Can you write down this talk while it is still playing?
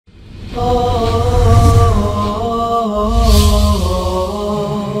السلام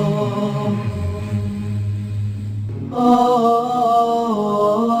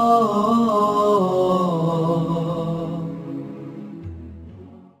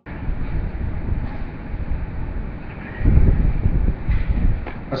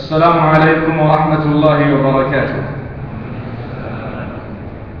عليكم ورحمة الله وبركاته.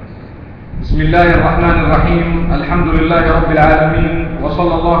 بسم الله الرحمن الرحيم. الحمد لله رب العالمين،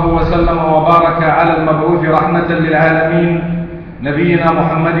 وصلى الله وسلم وبارك على المبعوث رحمة للعالمين نبينا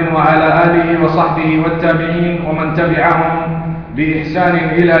محمد وعلى آله وصحبه والتابعين ومن تبعهم بإحسان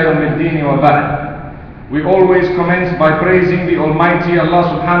إلى يوم الدين وبعد. We always commence by praising the Almighty Allah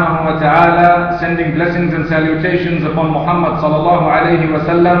subhanahu wa ta'ala, sending blessings and salutations upon Muhammad sallallahu alayhi wa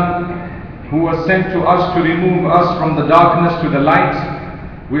sallam, who was sent to us to remove us from the darkness to the light.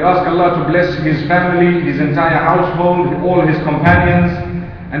 We ask Allah to bless his family, his entire household, all his companions,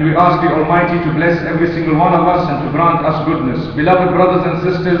 and we ask the Almighty to bless every single one of us and to grant us goodness. Beloved brothers and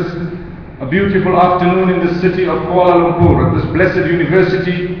sisters, a beautiful afternoon in the city of Kuala Lumpur, at this blessed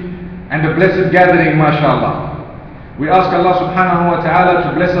university, and a blessed gathering, mashallah. We ask Allah subhanahu wa ta'ala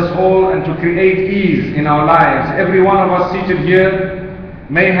to bless us all and to create ease in our lives. Every one of us seated here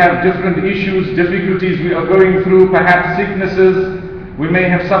may have different issues, difficulties we are going through, perhaps sicknesses. We may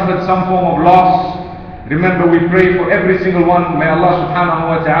have suffered some form of loss. Remember, we pray for every single one. May Allah subhanahu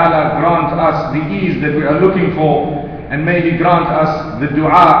wa ta'ala grant us the ease that we are looking for, and may He grant us the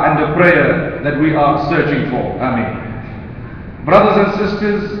dua and the prayer that we are searching for. Ameen. Brothers and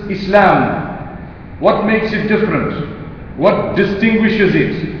sisters, Islam, what makes it different? What distinguishes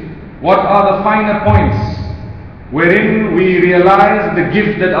it? What are the finer points wherein we realize the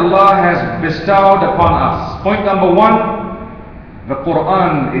gift that Allah has bestowed upon us? Point number one, the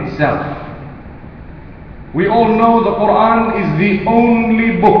Quran itself. We all know the Quran is the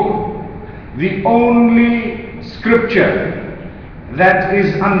only book, the only scripture that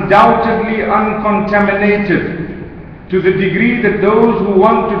is undoubtedly uncontaminated, to the degree that those who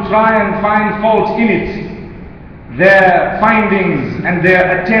want to try and find fault in it, their findings and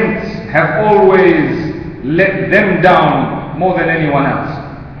their attempts have always let them down more than anyone else.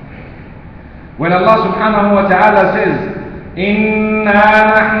 When Allah subhanahu wa ta'ala says, إِنَّا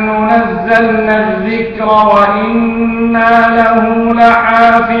نَحْنُ نَزَّلْنَا الذِّكْرَ وَإِنَّا لَهُ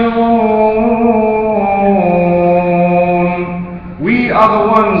لَحَافِظُونَ, we are the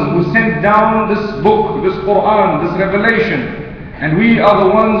ones who sent down this book, this Quran, this revelation, and we are the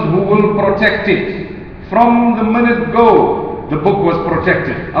ones who will protect it. From the minute go, the book was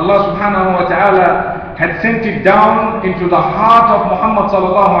protected. Allah subhanahu wa ta'ala had sent it down into the heart of Muhammad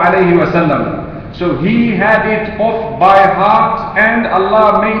sallallahu alayhi wa sallam. So he had it off by heart, and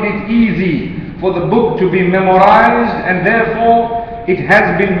Allah made it easy for the book to be memorized, and therefore it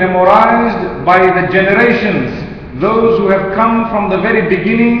has been memorized by the generations, those who have come from the very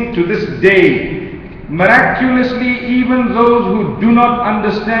beginning to this day. Miraculously, even those who do not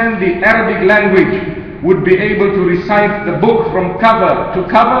understand the Arabic language would be able to recite the book from cover to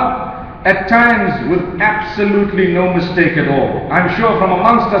cover, at times with absolutely no mistake at all. I'm sure from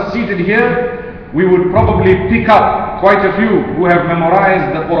amongst us seated here, we would probably pick up quite a few who have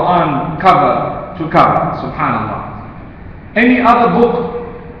memorized the Quran cover to cover. Subhanallah. Any other book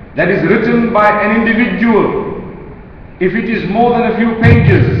that is written by an individual, if it is more than a few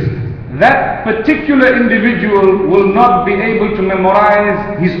pages, that particular individual will not be able to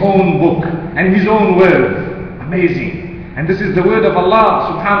memorize his own book and his own words. Amazing. And this is the word of Allah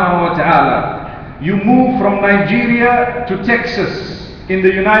subhanahu wa ta'ala. You move from Nigeria to Texas in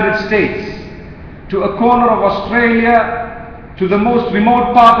the United States, to a corner of Australia, to the most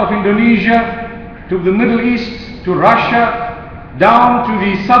remote part of Indonesia, to the Middle East, to Russia, down to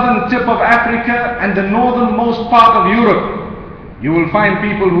the southern tip of Africa and the northernmost part of Europe. You will find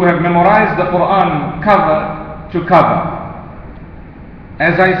people who have memorized the Quran cover to cover.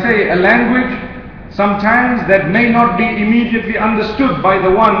 As I say, a language sometimes that may not be immediately understood by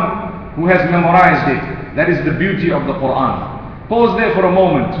the one who has memorized it. That is the beauty of the Quran. Pause there for a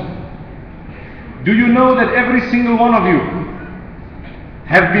moment. Do you know that every single one of you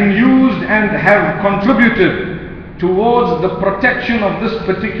have been used and have contributed towards the protection of this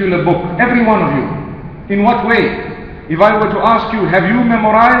particular book? Every one of you. In what way? If I were to ask you, have you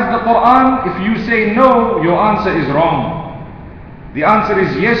memorized the Quran? If you say no, your answer is wrong. The answer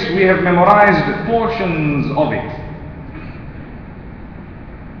is yes, we have memorized portions of it.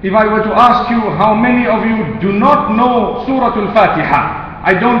 If I were to ask you, how many of you do not know Surah Al-Fatiha?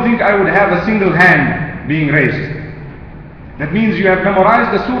 I don't think I would have a single hand being raised. That means you have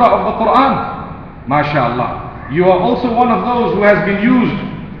memorized the surah of the Quran. MashaAllah. You are also one of those who has been used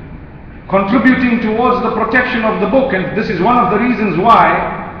contributing towards the protection of the book. And this is one of the reasons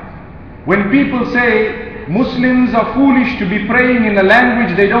why when people say Muslims are foolish to be praying in a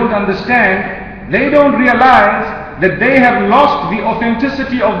language they don't understand, they don't realize that they have lost the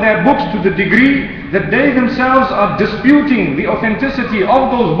authenticity of their books to the degree that they themselves are disputing the authenticity of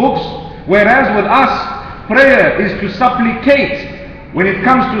those books. Whereas with us, prayer is to supplicate. When it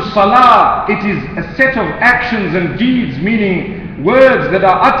comes to salah, it is a set of actions and deeds, meaning words that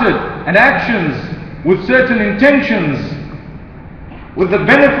are uttered and actions with certain intentions, with the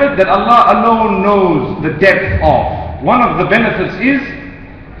benefit that Allah alone knows the depth of. One of the benefits is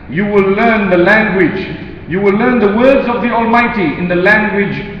you will learn the language, you will learn the words of the Almighty in the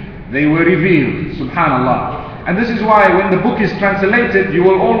language they were revealed. Subhanallah. And this is why when the book is translated, you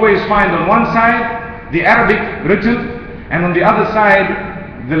will always find on one side the Arabic written, and on the other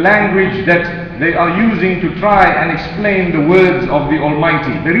side the language that they are using to try and explain the words of the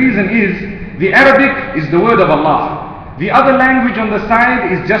Almighty. The reason is the Arabic is the word of Allah. The other language on the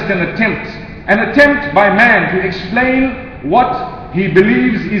side is just an attempt by man to explain what he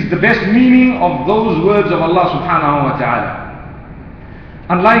believes is the best meaning of those words of Allah subhanahu wa ta'ala.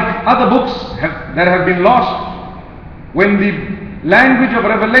 Unlike other books that have been lost, when the language of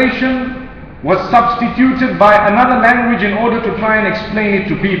revelation was substituted by another language in order to try and explain it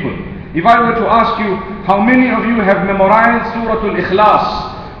to people. If I were to ask you, how many of you have memorized Surah Al-Ikhlas?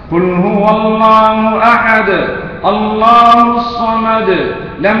 قُلْ هُوَ اللَّهُ أَحَدٌ اللَّهُ الصَّمَدُ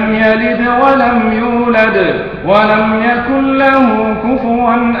لَمْ يَلِدْ وَلَمْ يُولَدْ وَلَمْ يَكُنْ لَهُ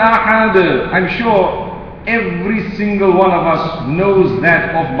كُفُوًا أَحَدٌ. I'm sure every single one of us knows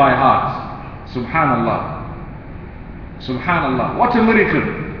that off by heart. Subhanallah. Subhanallah. What a miracle.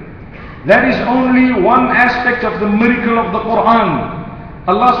 That is only one aspect of the miracle of the Quran.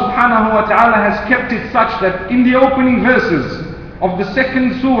 Allah subhanahu wa ta'ala has kept it such that in the opening verses of the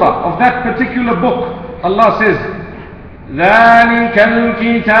second surah of that particular book, Allah says, ذَلِكَ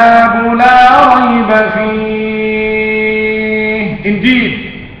الْكِتَابُ لَا رَيْبَ فِيهِ. Indeed,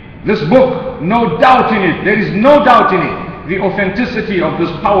 this book, no doubt in it, there is no doubt in it, the authenticity of this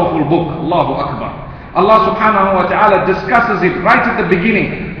powerful book. Allahu Akbar. Allah subhanahu wa ta'ala discusses it right at the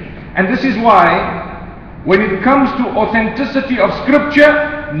beginning. And this is why when it comes to authenticity of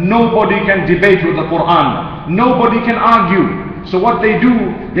scripture, nobody can debate with the Quran. Nobody can argue. So what they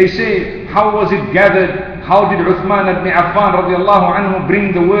do, they say, how was it gathered? How did Uthman ibn Affan radiallahu anhu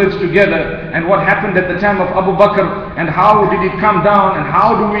bring the words together? And what happened at the time of Abu Bakr? And how did it come down? And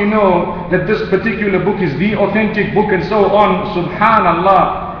how do we know that this particular book is the authentic book and so on?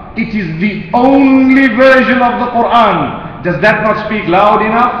 Subhanallah. It is the only version of the Quran. Does that not speak loud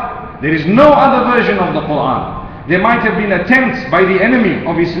enough? There is no other version of the Quran. There might have been attempts by the enemy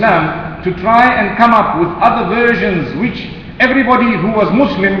of Islam to try and come up with other versions which everybody who was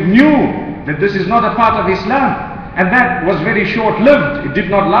Muslim knew that this is not a part of Islam. And that was very short-lived. It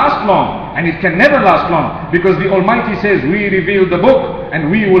did not last long, and it can never last long, because the Almighty says, we revealed the book and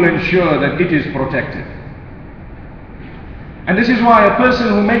we will ensure that it is protected. And this is why a person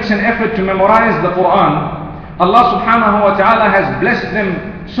who makes an effort to memorize the Quran, Allah subhanahu wa ta'ala has blessed them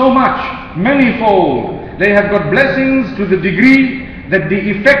so much, manifold. They have got blessings to the degree that the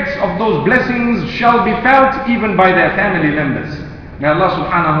effects of those blessings shall be felt even by their family members. May Allah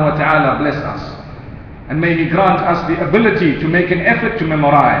subhanahu wa ta'ala bless us. And may He grant us the ability to make an effort to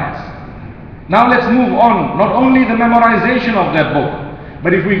memorize. Now let's move on. Not only the memorization of that book,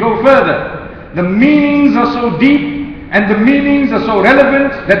 but if we go further, the meanings are so deep and the meanings are so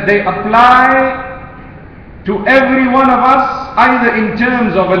relevant that they apply to every one of us, either in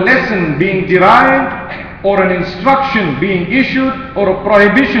terms of a lesson being derived, or an instruction being issued, or a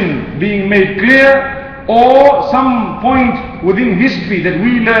prohibition being made clear, or some point within history that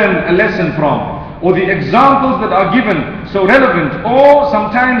we learn a lesson from, or the examples that are given so relevant, or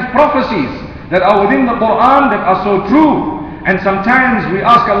sometimes prophecies that are within the Quran that are so true. And sometimes we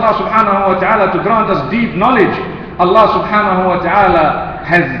ask Allah subhanahu wa ta'ala to grant us deep knowledge. Allah subhanahu wa ta'ala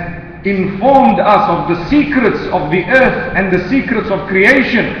has informed us of the secrets of the earth and the secrets of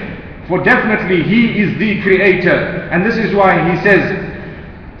creation, for definitely He is the creator. And this is why He says,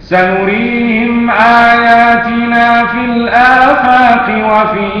 سَنُرِيهِمْ آيَاتِنَا فِي الْآفَاقِ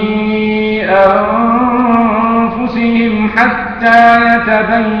وَفِي أَنفُسِهِمْ حَتَّى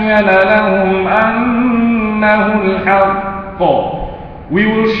يَتَبَيَّنَ لَهُمْ أَنَّهُ الْحَقُّ. We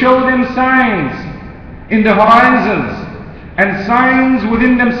will show them signs in the horizons and signs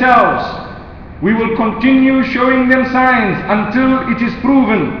within themselves. We will continue showing them signs until it is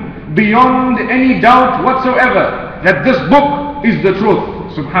proven beyond any doubt whatsoever that this book is the truth.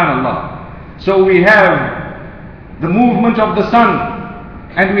 Subhanallah. So we have the movement of the sun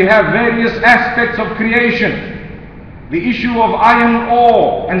And we have various aspects of creation. The issue of iron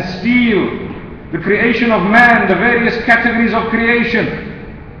ore and steel, the creation of man, the various categories of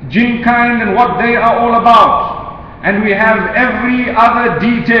creation, jinn kind and what they are all about. And we have every other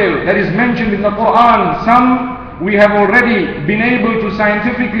detail that is mentioned in the Quran. Some we have already been able to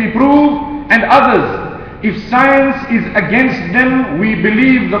scientifically prove, and others, if science is against them, we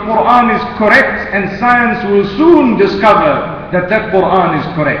believe the Quran is correct, and science will soon discover that that Quran is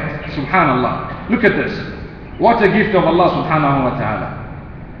correct. Subhanallah. Look at this. What a gift of Allah subhanahu wa ta'ala.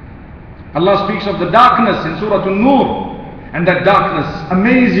 Allah speaks of the darkness in Surah An-Nur, and that darkness,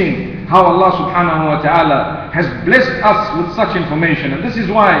 amazing how Allah subhanahu wa ta'ala has blessed us with such information. And this is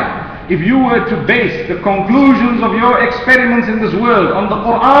why, if you were to base the conclusions of your experiments in this world on the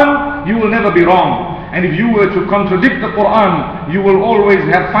Quran, you will never be wrong. And if you were to contradict the Quran, you will always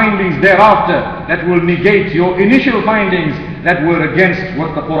have findings thereafter that will negate your initial findings that were against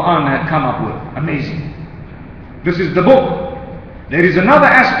what the Quran had come up with. Amazing. This is the book. There is another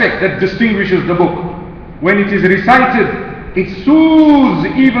aspect that distinguishes the book. When it is recited, it soothes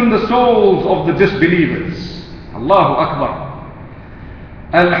even the souls of the disbelievers. Allahu Akbar.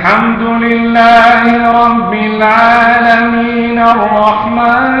 Alhamdulillahi Rabbil Alameen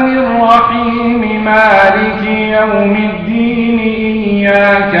Ar-Rahmanir Rahim Maliki Yawmiddin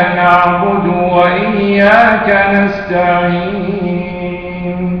Iyyaka na'budu wa iyyaka nasta'een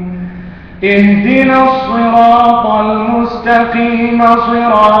اهدنا الصراط المستقيم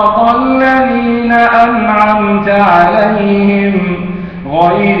صراط الذين أنعمت عليهم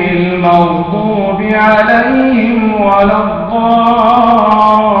غير المغضوب عليهم ولا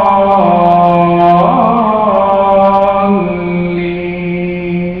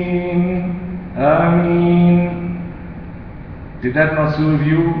الضالين آمين. Did that not soothe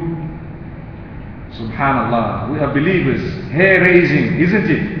you? Subhanallah, we are believers. Hair raising, isn't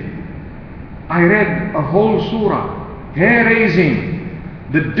it? I read a whole surah, hair raising.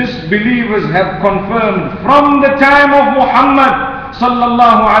 The disbelievers have confirmed from the time of Muhammad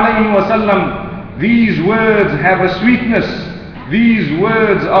sallallahu alayhi wasallam, these words have a sweetness, these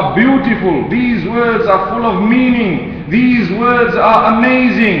words are beautiful, these words are full of meaning, these words are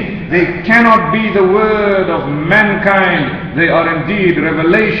amazing. They cannot be the word of mankind, they are indeed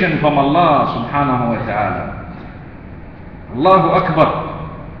revelation from Allah subhanahu wa ta'ala. Allahu Akbar.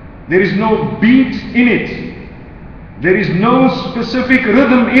 There is no beat in it. There is no specific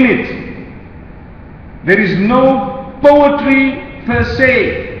rhythm in it. There is no poetry per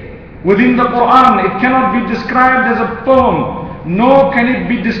se within the Quran. It cannot be described as a poem, nor can it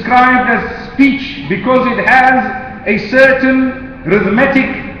be described as speech, because it has a certain rhythmic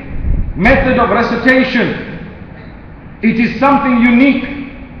method of recitation. It is something unique,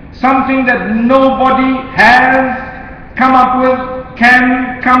 something that nobody has come up with,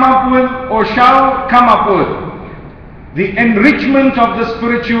 can come up with, or shall come up with. The enrichment of the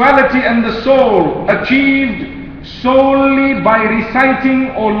spirituality and the soul achieved solely by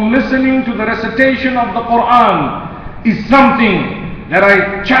reciting or listening to the recitation of the Quran is something that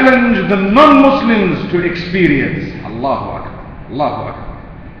I challenge the non-Muslims to experience. Allahu Akbar. Allahu Akbar.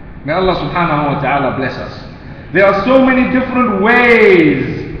 May Allah subhanahu wa ta'ala bless us. There are so many different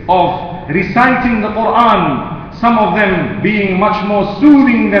ways of reciting the Quran, some of them being much more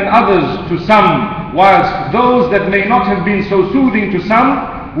soothing than others to some, whilst those that may not have been so soothing to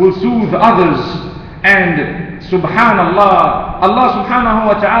some will soothe others. And subhanallah, Allah subhanahu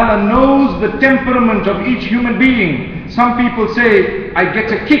wa ta'ala knows the temperament of each human being. Some people say, I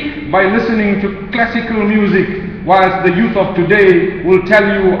get a kick by listening to classical music, whilst the youth of today will tell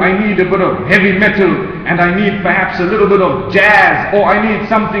you, I need a bit of heavy metal, and I need perhaps a little bit of jazz, or I need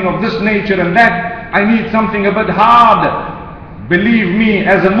something of this nature and that. I need something a bit hard. Believe me,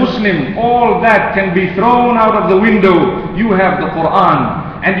 as a Muslim, all that can be thrown out of the window. You have the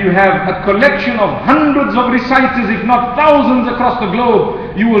Quran, and you have a collection of hundreds of reciters, if not thousands across the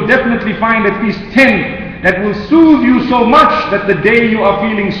globe. You will definitely find at least 10 that will soothe you so much that the day you are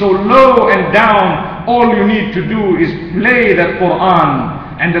feeling so low and down, all you need to do is play that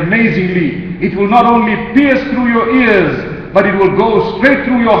Quran. And amazingly, it will not only pierce through your ears, but it will go straight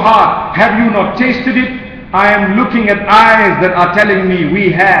through your heart. Have you not tasted it? I am looking at eyes that are telling me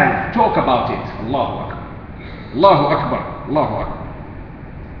we have. Talk about it. Allahu Akbar. Allahu Akbar. Allahu Akbar.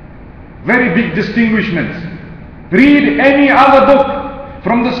 Very big distinguishments. Read any other book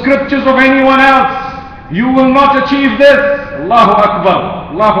from the scriptures of anyone else. You will not achieve this. Allahu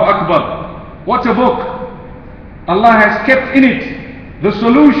Akbar. Allahu Akbar. What a book. Allah has kept in it the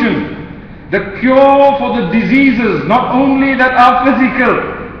solution, the cure for the diseases, not only that are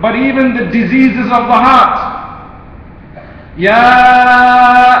physical, but even the diseases of the heart.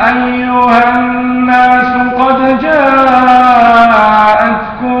 يا أيها الناس قد جاءتكم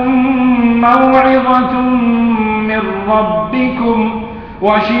موعظة من ربكم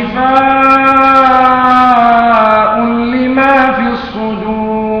وشفاء لما في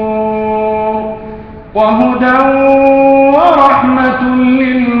الصدور وهدى ورحمة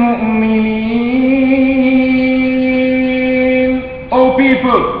للمؤمنين.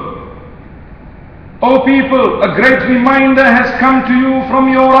 O people, a great reminder has come to you from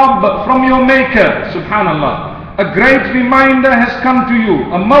your Rabb, from your Maker, subhanallah. A great reminder has come to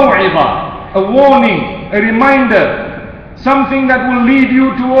you, a maw'idah, a warning, a reminder, something that will lead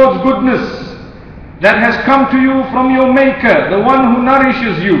you towards goodness, that has come to you from your Maker, the one who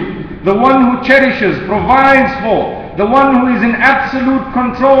nourishes you, the one who cherishes, provides for, the one who is in absolute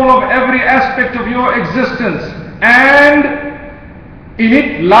control of every aspect of your existence. And in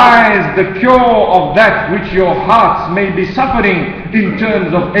it lies the cure of that which your hearts may be suffering in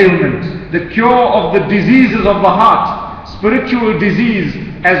terms of ailment, the cure of the diseases of the heart, spiritual disease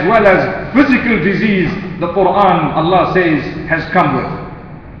as well as physical disease. The Quran, Allah says, has come with.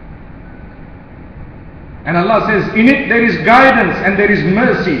 And Allah says, in it there is guidance and there is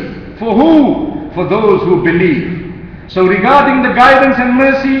mercy. For who? For those who believe. So regarding the guidance and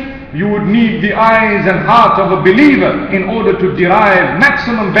mercy, you would need the eyes and heart of a believer in order to derive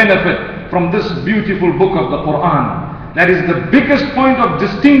maximum benefit from this beautiful book of the Quran. That is the biggest point of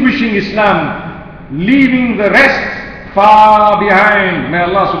distinguishing Islam, leaving the rest far behind. May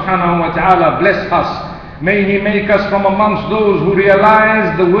Allah subhanahu wa ta'ala bless us. May He make us from amongst those who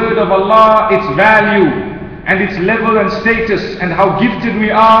realize the word of Allah, its value and its level and status, and how gifted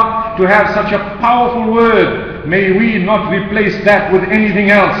we are to have such a powerful word. May we not replace that with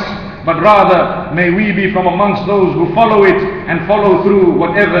anything else, but rather may we be from amongst those who follow it and follow through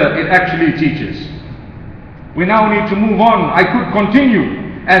whatever it actually teaches. We now need to move on. I could continue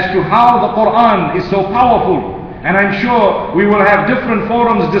as to how the Quran is so powerful, and I'm sure we will have different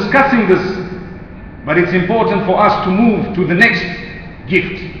forums discussing this, but it's important for us to move to the next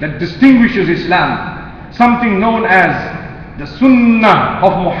gift that distinguishes Islam, something known as the Sunnah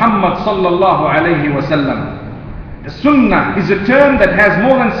of Muhammad sallallahu alayhi wa sallam. The Sunnah is a term that has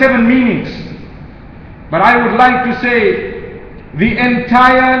more than 7 meanings, but I would like to say the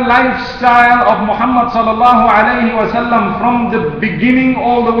entire lifestyle of Muhammad sallallahu alayhi wa sallam, from the beginning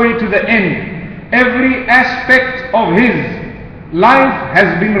all the way to the end. Every aspect of his life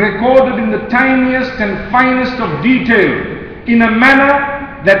has been recorded in the tiniest and finest of detail, in a manner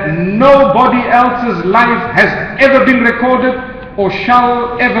that nobody else's life has ever been recorded or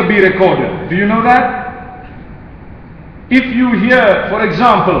shall ever be recorded. Do you know that? If you hear, for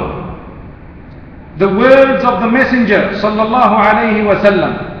example, the words of the Messenger sallallahu alayhi wa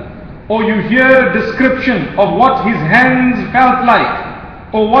sallam, or you hear a description of what his hands felt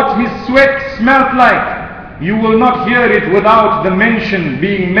like, or what his sweat smelt like, you will not hear it without the mention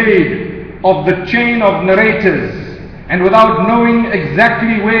being made of the chain of narrators, and without knowing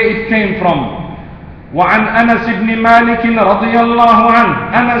exactly where it came from. وعن أنس بن مالك رضي الله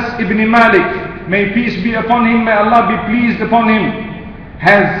عنه, Anas ibn Malik, may peace be upon him, may Allah be pleased upon him,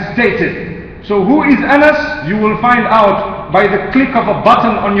 has stated. So who is Anas? You will find out by the click of a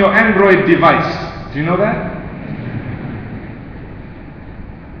button on your Android device. Do you know that?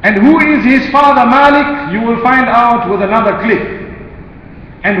 And who is his father Malik? You will find out with another click.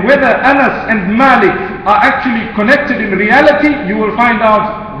 And whether Anas and Malik are actually connected in reality, you will find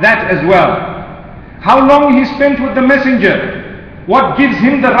out that as well. How long he spent with the Messenger, what gives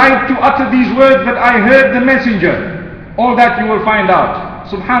him the right to utter these words that I heard the Messenger, all that you will find out.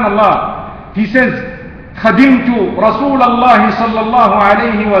 Subhanallah. He says, خدمت رسول الله صلى الله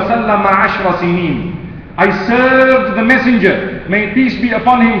عليه وسلم 10 سنين. I served the Messenger, may peace be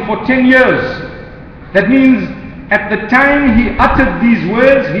upon him, for 10 years. That means at the time he uttered these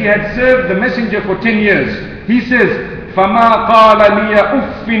words, he had served the Messenger for 10 years. He says, فما قال لي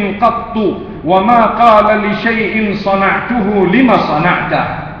أف قط وما قال لشيء صنعته لما صنعته.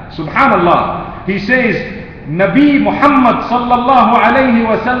 Subhanallah. He says, Nabi Muhammad sallallahu alayhi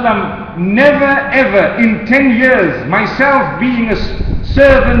wa sallam never ever in 10 years, myself being a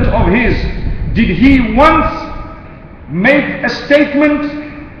servant of his, did he once make a statement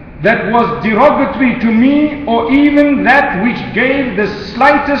that was derogatory to me, or even that which gave the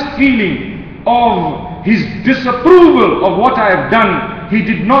slightest feeling of his disapproval of what I have done. He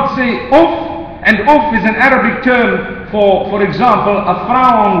did not say uff, and uff is an Arabic term for example, a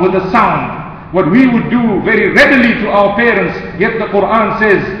frown with a sound. What we would do very readily to our parents, yet the Quran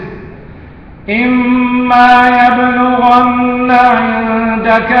says, إِمَّا يَبْلُغَنَّ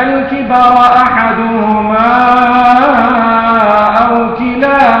عِنْدَكَ الْكِبَرَ أَحَدُهُمَا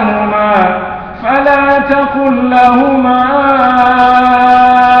كلاهما فلا تقل لهما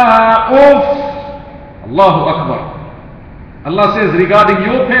أف. Allahu Akbar. Allah says regarding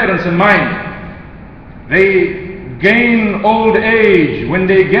your parents and mine, they gain old age. When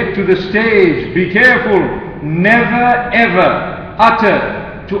they get to the stage, be careful, never ever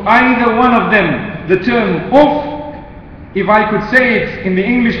utter to either one of them the term uff. If I could say it in the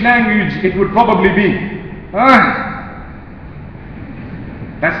English language, it would probably be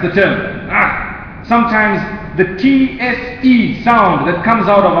that's the term. Sometimes the TSE sound that comes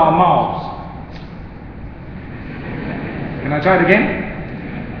out of our mouths. Can I try it again?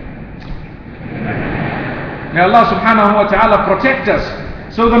 May Allah subhanahu wa ta'ala protect us.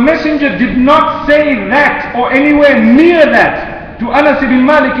 So the messenger did not say that or anywhere near that to Anas ibn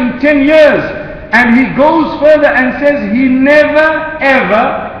Malik in 10 years. And he goes further and says he never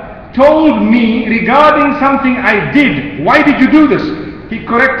ever told me regarding something I did. Why did you do this? He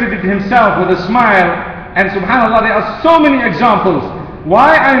corrected it himself with a smile. And subhanAllah, there are so many examples.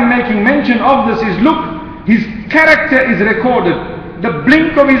 Why I'm making mention of this is, look, his character is recorded. The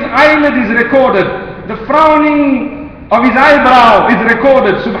blink of his eyelid is recorded. The frowning of his eyebrow is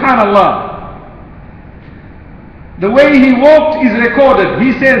recorded. Subhanallah. The way he walked is recorded.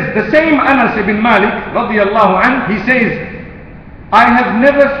 He says, the same Anas ibn Malik radiyallahu anh, he says, I have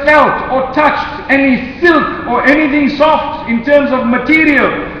never felt or touched any silk or anything soft in terms of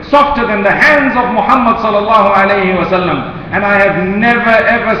material softer than the hands of Muhammad sallallahu alayhi wa sallam. And I have never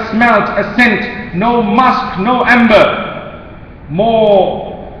ever smelt a scent, no musk, no amber,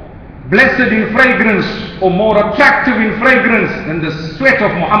 more blessed in fragrance or more attractive in fragrance than the sweat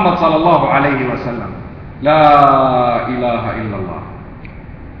of Muhammad sallallahu alayhi wa sallam. La ilaha illallah.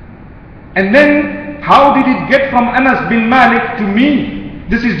 And then how did it get from Anas bin Malik to me?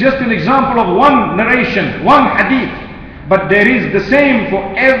 This is just an example of one narration, one hadith. But there is the same for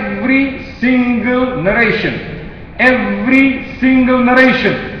every single narration. Every single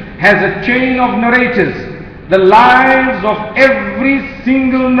narration has a chain of narrators. The lives of every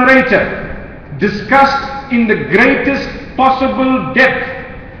single narrator discussed in the greatest possible depth,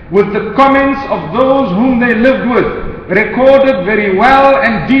 with the comments of those whom they lived with, recorded very well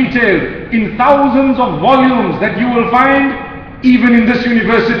and detailed in thousands of volumes that you will find even in this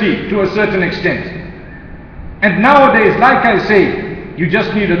university to a certain extent. And nowadays, like I say, you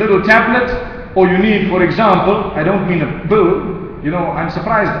just need a little tablet, or you need, for example, I don't mean a pill. You know, I'm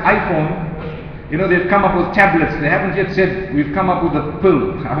surprised iPhone, you know, they've come up with tablets. They haven't yet said we've come up with a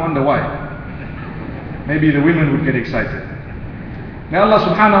pill. I wonder why. Maybe the women would get excited. May Allah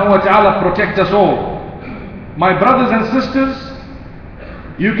subhanahu wa ta'ala protect us all. My brothers and sisters,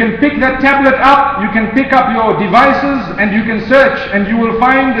 you can pick that tablet up, you can pick up your devices and you can search, and you will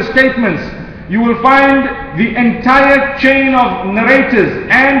find the statements. You will find the entire chain of narrators,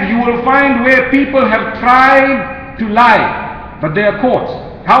 and you will find where people have tried to lie, but they are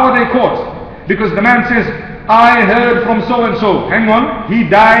caught. How are they caught? Because the man says, I heard from so and so. Hang on, he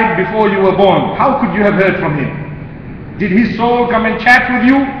died before you were born. How could you have heard from him? Did his soul come and chat with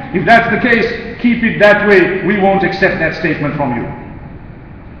you? If that's the case, keep it that way. We won't accept that statement from you.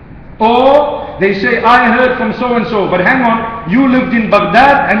 Or they say, I heard from so and so, but hang on, you lived in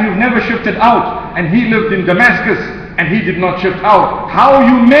Baghdad and you've never shifted out, and he lived in Damascus and he did not shift out. How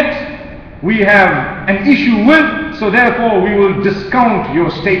you met, we have an issue with, so therefore we will discount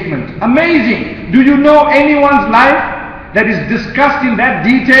your statement. Amazing. Do you know anyone's life that is discussed in that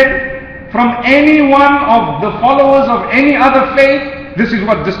detail from any one of the followers of any other faith? This is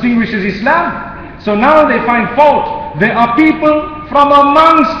what distinguishes Islam. So now they find fault. There are people from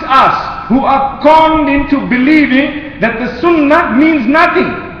amongst us who are conned into believing that the Sunnah means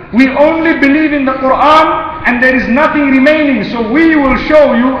nothing. We only believe in the Quran and there is nothing remaining. So we will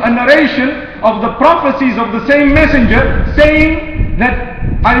show you a narration of the prophecies of the same messenger saying that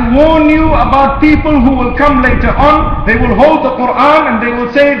I warn you about people who will come later on. They will hold the Quran and they will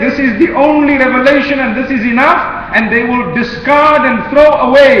say this is the only revelation and this is enough, and they will discard and throw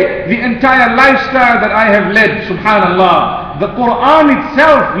away the entire lifestyle that I have led. Subhanallah. The Quran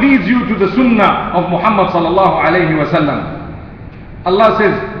itself leads you to the Sunnah of Muhammad sallallahu alayhi wa sallam. Allah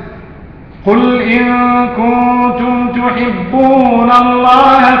says, قل إن كنتم تحبون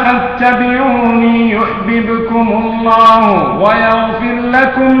الله فاتبعوني يحببكم الله ويغفر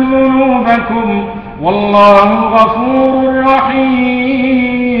لكم ذنوبكم والله غفور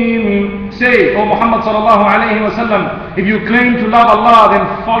رحيم. Say, O Muhammad sallallahu alayhi wa sallam, if you claim to love Allah, then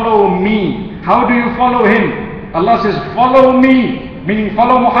follow me. How do you follow him? Allah says, follow me, meaning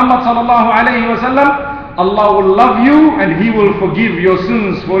follow Muhammad sallallahu alayhi wa sallam. Allah will love you and He will forgive your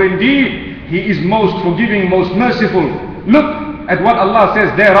sins, for indeed He is most forgiving, most merciful. Look, at what Allah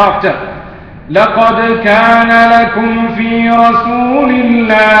says thereafter. لَقَدْ كَانَ لَكُمْ فِي رَسُولِ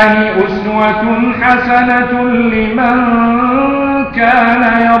اللَّهِ أُسْوَةٌ حَسَنَةٌ لِمَنْ كَانَ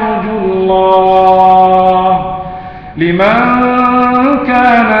يَرْجُو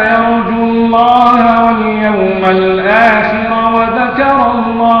اللَّهَ وَالْيَوْمَ الْآخِرَ وَذَكَرَ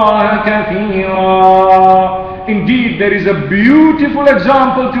اللَّهَ كَثِيرًا. Indeed, there is a beautiful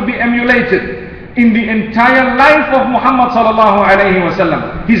example to be emulated in the entire life of Muhammad sallallahu alayhi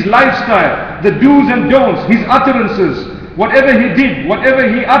wasallam. His lifestyle, the do's and don'ts, his utterances, whatever he did, whatever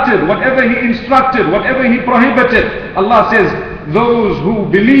he uttered, whatever he instructed, whatever he prohibited. Allah says, those who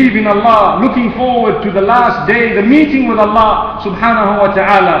believe in Allah, looking forward to the last day, the meeting with Allah subhanahu wa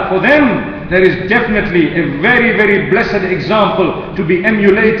ta'ala, for them there is definitely a very, very blessed example to be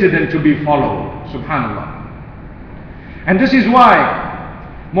emulated and to be followed. Subhanallah. And this is why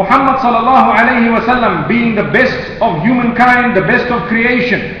Muhammad sallallahu alayhi wasallam, being the best of humankind, the best of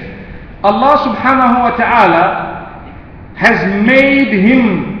creation, Allah subhanahu wa ta'ala has made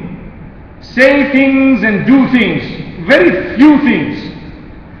him say things and do things, very few things,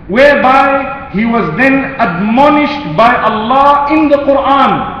 whereby he was then admonished by Allah in the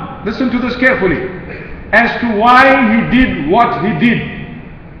Quran. Listen to this carefully, as to why he did what he did.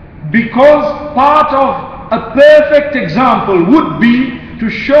 Because part of a perfect example would be to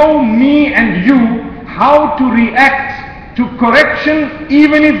show me and you how to react to correction,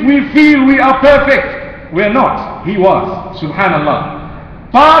 even if we feel we are perfect. We are not. He was.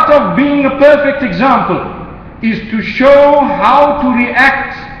 Subhanallah. Part of being a perfect example is to show how to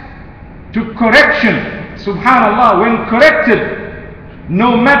react to correction. Subhanallah. When corrected,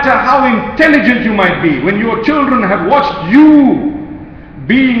 no matter how intelligent you might be, when your children have watched you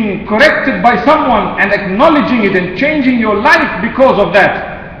being corrected by someone and acknowledging it and changing your life because of that,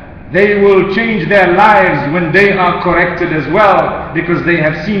 they will change their lives when they are corrected as well, because they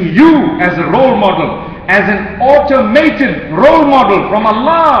have seen you as a role model, as an automated role model from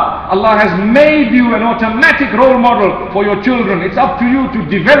Allah. Allah has made you an automatic role model for your children. It's up to you to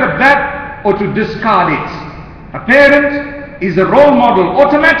develop that or to discard it. A parent is a role model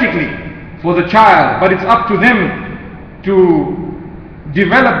automatically for the child, but it's up to them to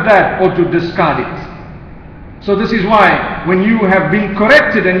develop that or to discard it. So this is why when you have been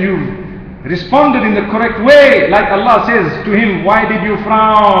corrected and you've responded in the correct way, like Allah says to him, why did you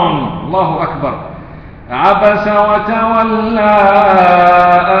frown? Allahu Akbar. عَبَسَ وَتَوَلَّى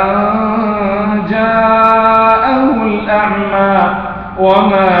أَنْ جَاءَهُ الْأَعْمَى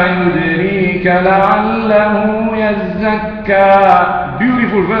وَمَا يُدْرِيكَ لَعَلَّهُ يَزَّكَّى.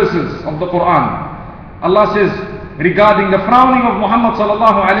 Beautiful verses of the Quran. Allah says regarding the frowning of Muhammad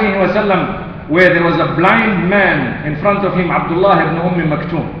sallallahu alayhi wa sallam, where there was a blind man in front of him, Abdullah ibn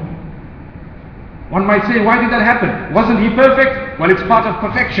Maktoum. One might say, why did that happen? Wasn't he perfect? Well, it's part of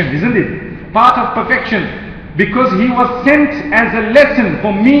perfection, isn't it? Part of perfection. Because he was sent as a lesson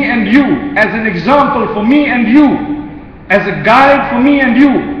for me and you, as an example for me and you, as a guide for me and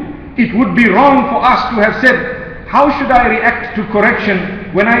you. It would be wrong for us to have said, how should I react to correction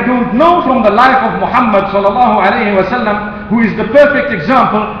when I don't know from the life of Muhammad sallallahu alayhi wa sallam, who is the perfect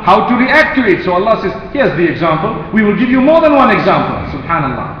example, how to react to it. So Allah says, here's the example. We will give you more than one example.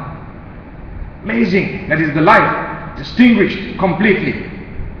 Subhanallah. Amazing. That is the life, distinguished completely.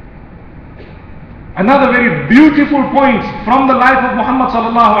 Another very beautiful point from the life of Muhammad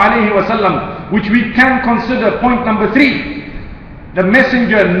sallallahu alayhi wa sallam, which we can consider point number 3. The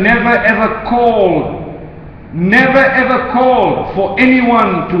messenger never ever called for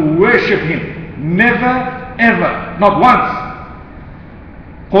anyone to worship him. Never ever, not once.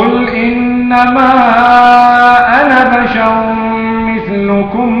 قُلْ إِنَّمَا أَنَا بَشَرٌ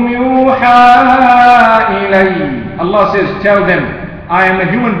مِثْلُكُمْ يُوحَى إِلَيَّ. Allah says, tell them, I am a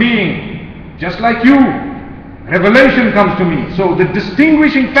human being just like you. Revelation comes to me. So the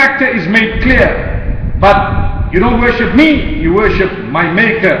distinguishing factor is made clear. But you don't worship me, you worship my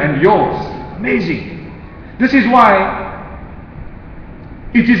maker and yours. Amazing. This is why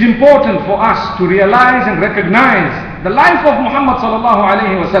it is important for us to realize and recognize the life of Muhammad sallallahu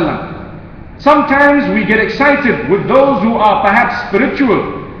alayhi wa sallam. Sometimes we get excited with those who are perhaps spiritual.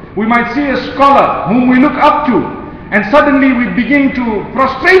 We might see a scholar whom we look up to, and suddenly we begin to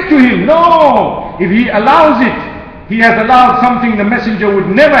prostrate to him. No! If he allows it, he has allowed something the messenger would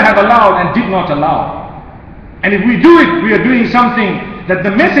never have allowed and did not allow. And if we do it, we are doing something that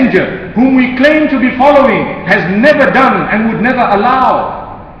the messenger, whom we claim to be following, has never done and would never allow.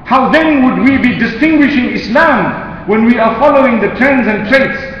 How then would we be distinguishing Islam when we are following the trends and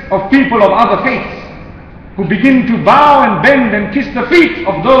traits of people of other faiths, who begin to bow and bend and kiss the feet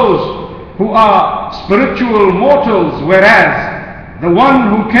of those who are spiritual mortals, whereas the one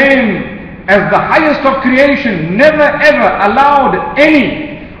who came as the highest of creation, never ever allowed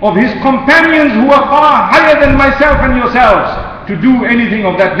any of his companions who are far higher than myself and yourselves to do anything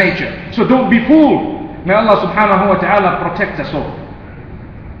of that nature. So don't be fooled. May Allah subhanahu wa ta'ala protect us all.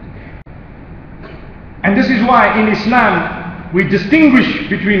 And this is why in Islam we distinguish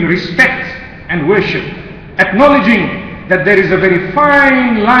between respect and worship, acknowledging that there is a very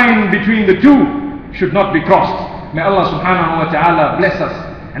fine line between the two, should not be crossed. May Allah subhanahu wa ta'ala bless us,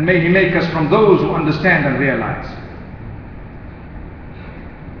 and may He make us from those who understand and realize.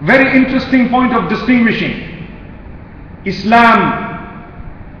 Very interesting point of distinguishing.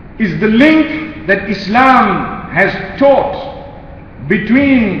 Islam is the link that Islam has taught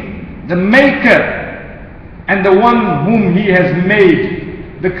between the Maker and the one whom He has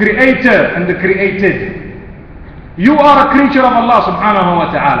made, the Creator and the created. You are a creature of Allah subhanahu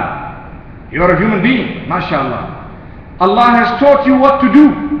wa ta'ala. You are a human being, mashallah. Allah has taught you what to do.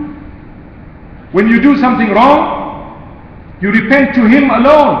 When you do something wrong, you repent to Him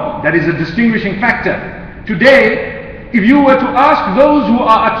alone. That is a distinguishing factor. Today, if you were to ask those who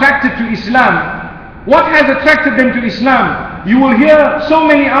are attracted to Islam, what has attracted them to Islam, you will hear so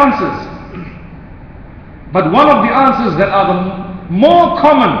many answers. But one of the answers that are the more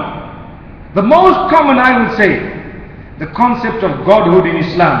common, the most common I would say, the concept of Godhood in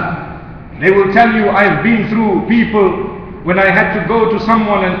Islam. They will tell you, I've been through people when I had to go to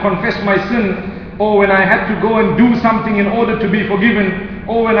someone and confess my sin, or when I had to go and do something in order to be forgiven,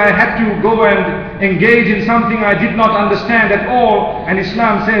 or when I had to go and engage in something I did not understand at all. And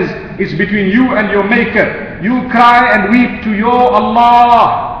Islam says, it's between you and your Maker. You cry and weep to your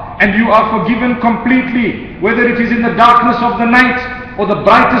Allah, and you are forgiven completely. Whether it is in the darkness of the night or the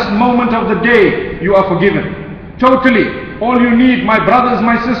brightest moment of the day, you are forgiven. Totally. All you need, my brothers,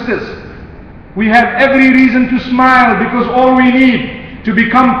 my sisters, we have every reason to smile, because all we need to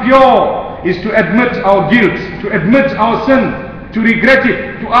become pure is to admit our guilt, to admit our sin, to regret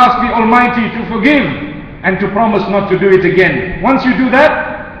it, to ask the Almighty to forgive, and to promise not to do it again. Once you do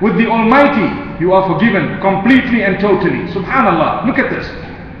that, with the Almighty, you are forgiven completely and totally. Subhanallah. Look at this.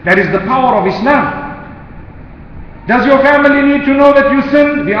 That is the power of Islam. Does your family need to know that you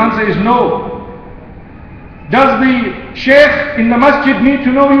sinned? The answer is no. Does the sheikh in the masjid need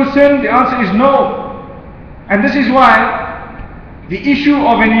to know you sinned? The answer is no. And this is why the issue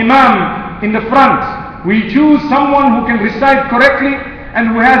of an imam in the front, we choose someone who can recite correctly and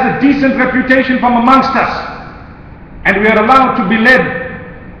who has a decent reputation from amongst us. And we are allowed to be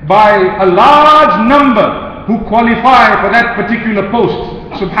led by a large number who qualify for that particular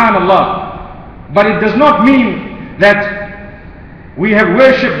post. Subhanallah. But it does not mean that we have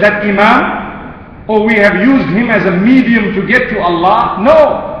worshipped that imam, or we have used him as a medium to get to Allah.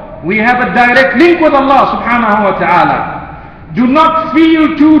 No, we have a direct link with Allah subhanahu wa ta'ala. Do not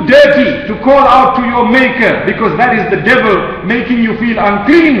feel too dirty to call out to your Maker, because that is the devil making you feel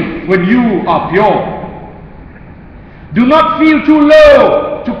unclean when you are pure. Do not feel too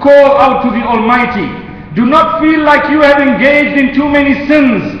low to call out to the Almighty. Do not feel like you have engaged in too many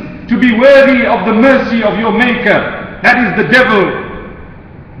sins to be worthy of the mercy of your Maker. That is the devil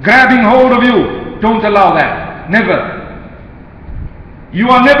grabbing hold of you. Don't allow that. Never. You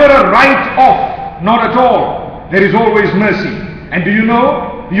are never a write-off. Not at all. There is always mercy. And do you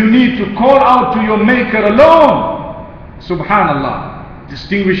know, you need to call out to your Maker alone. Subhanallah.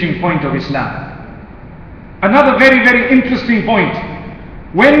 Distinguishing point of Islam. Another very, very interesting point.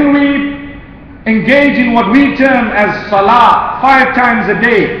 When we engage in what we term as salah 5 times a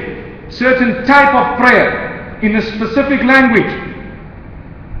day, certain type of prayer in a specific language,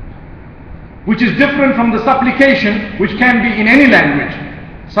 which is different from the supplication, which can be in any language.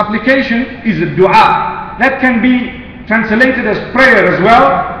 Supplication is a dua. That can be translated as prayer as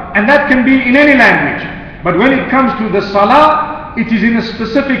well, and that can be in any language. But when it comes to the salah, it is in a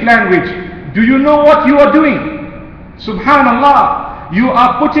specific language. Do you know what you are doing? Subhanallah. You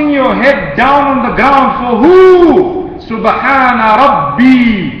are putting your head down on the ground for who? Subhana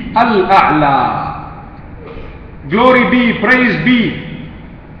Rabbi al-A'la. Glory be, praise be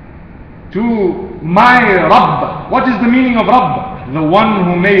to my Rabb. What is the meaning of Rabb? The one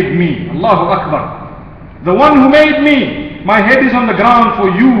who made me. Allahu Akbar. The one who made me. My head is on the ground for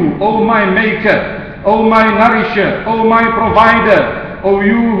you, O my Maker, O my Nourisher, O my Provider, O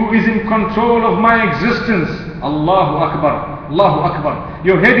you who is in control of my existence. Allahu Akbar. Allahu Akbar.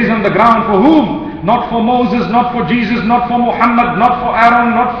 Your head is on the ground for whom? Not for Moses, not for Jesus, not for Muhammad, not for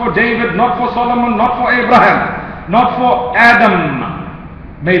Aaron, not for David, not for Solomon, not for Abraham, not for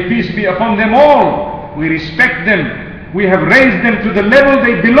Adam. May peace be upon them all. We respect them. We have raised them to the level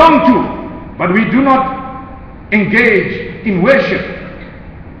they belong to. But we do not engage in worship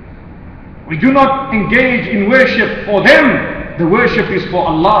We do not engage in worship for them. The worship is for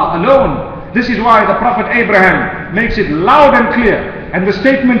Allah alone. This is why the Prophet Abraham makes it loud and clear. And the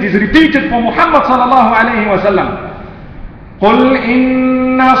statement is repeated for Muhammad sallallahu alayhi wa sallam. قل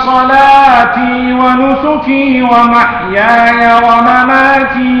إن صلاتي ونسكي ومحياي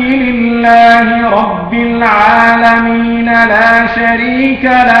ومماتي لله رب العالمين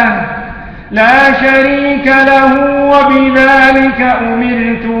لا شريك له وبذلك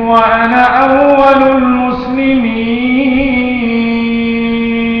أمرت وأنا أول المسلمين.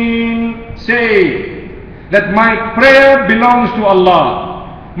 Say that my prayer belongs to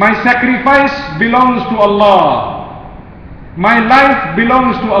Allah, my sacrifice belongs to Allah, my life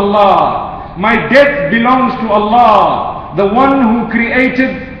belongs to Allah, my death belongs to Allah, the one who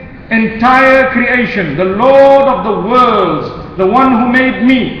created entire creation, the Lord of the worlds, the one who made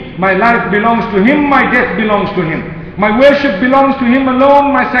me. My life belongs to Him, my death belongs to Him. My worship belongs to Him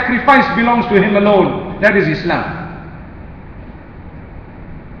alone, my sacrifice belongs to Him alone. That is Islam.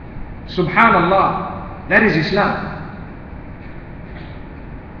 Subhanallah, that is Islam.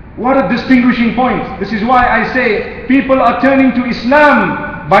 What a distinguishing point. This is why I say people are turning to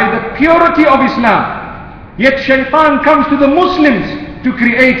Islam by the purity of Islam. Yet shaitan comes to the Muslims to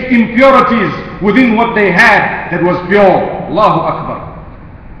create impurities within what they had that was pure. Allahu Akbar.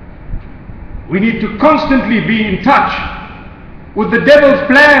 We need to constantly be in touch with the devil's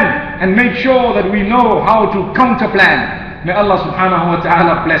plan and make sure that we know how to counter plan. May Allah subhanahu wa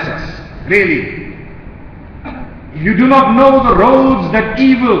ta'ala bless us. Really. If you do not know the roads that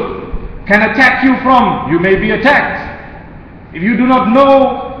evil can attack you from, you may be attacked. If you do not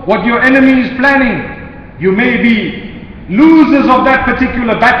know what your enemy is planning, you may be losers of that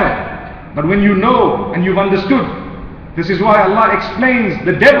particular battle. But when you know and you've understood, this is why Allah explains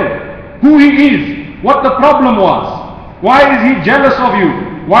the devil, who he is, what the problem was, why is he jealous of you,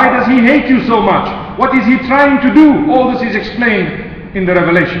 why does he hate you so much, what is he trying to do. All this is explained in the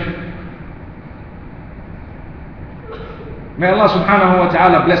revelation. May Allah subhanahu wa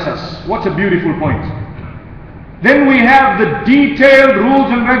ta'ala bless us. What a beautiful point. Then we have the detailed rules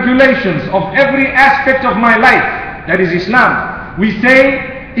and regulations of every aspect of my life. That is Islam. We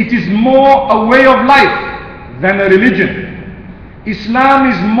say it is more a way of life than a religion. Islam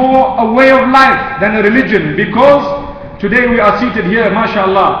is more a way of life than a religion, because today we are seated here,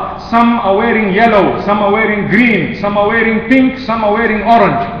 mashallah. Some are wearing yellow, some are wearing green, some are wearing pink, some are wearing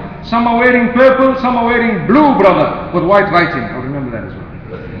orange. Some are wearing purple, some are wearing blue, brother, with white writing. I remember that as well.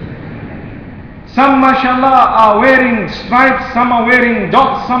 Some, mashallah, are wearing stripes, some are wearing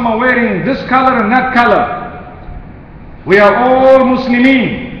dots, some are wearing this color and that color. We are all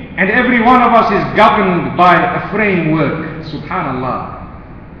Muslimin, and every one of us is governed by a framework. Subhanallah.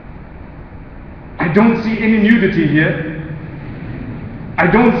 I don't see any nudity here. I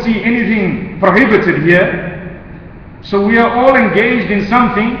don't see anything prohibited here. So we are all engaged in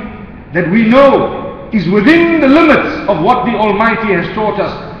something that we know is within the limits of what the Almighty has taught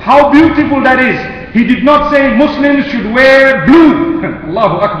us. How beautiful that is. He did not say Muslims should wear blue.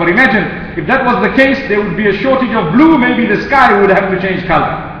 Allahu Akbar. Imagine if that was the case, there would be a shortage of blue. Maybe the sky would have to change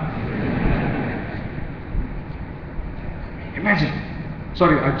color. Imagine.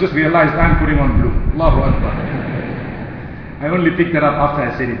 Sorry, I just realized I'm putting on blue. Allahu Akbar. I only picked that up after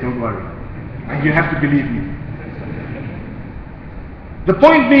I said it, don't worry. And you have to believe me. The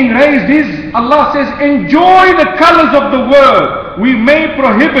point being raised is, Allah says, enjoy the colors of the world. We may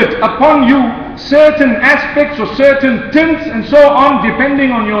prohibit upon you certain aspects or certain tints and so on,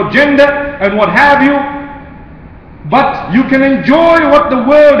 depending on your gender and what have you. But you can enjoy what the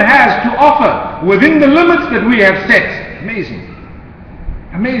world has to offer within the limits that we have set. Amazing.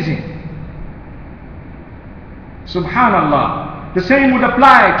 Amazing. Subhanallah. The same would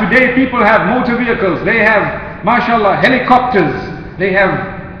apply. Today people have motor vehicles. They have, mashallah, helicopters. They have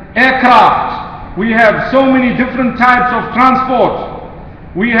aircraft. We have so many different types of transport.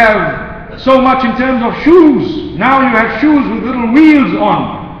 We have so much in terms of shoes. Now you have shoes with little wheels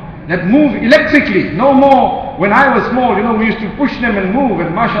on that move electrically. No more. When I was small, we used to push them and move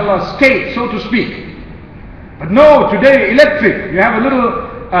and mashallah skate, so to speak. But no, today electric. You have a little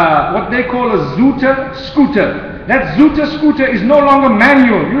what they call a Zoota scooter. That Zoota scooter is no longer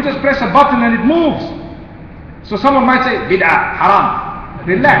manual. You just press a button and it moves. So someone might say, bid'ah, haram.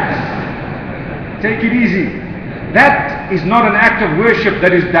 Relax. Take it easy. That is not an act of worship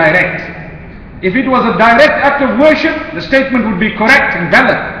that is direct. If it was a direct act of worship, the statement would be correct and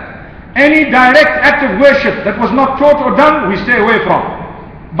valid. Any direct act of worship that was not taught or done, we stay away from.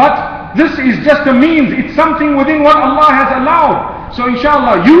 But this is just a means. It's something within what Allah has allowed. So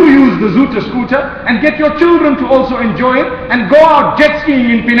inshallah, you use the Zoota scooter and get your children to also enjoy it and go out jet skiing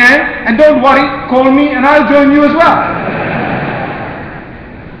in Penang, and don't worry, call me and I'll join you as well.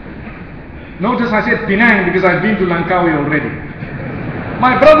 Notice I said Penang because I've been to Langkawi already.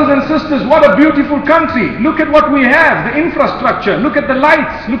 My brothers and sisters, what a beautiful country. Look at what we have, the infrastructure, look at the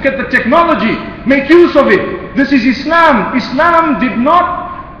lights, look at the technology, make use of it. This is Islam. Islam did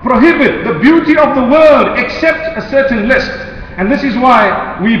not prohibit the beauty of the world except a certain list. And this is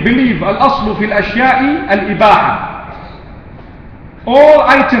why we believe al-aslu fil ashya'i al-ibaha. All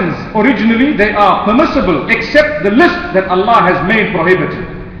items originally they are permissible except the list that Allah has made prohibited.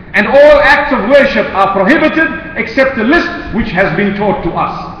 And all acts of worship are prohibited except the list which has been taught to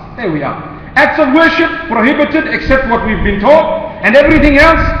us. There we are. Acts of worship prohibited except what we've been taught, and everything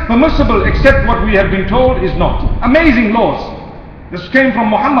else permissible except what we have been told is not. Amazing laws. This came from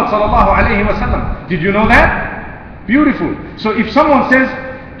Muhammad sallallahu alayhi wa sallam. Did you know that? Beautiful. So if someone says,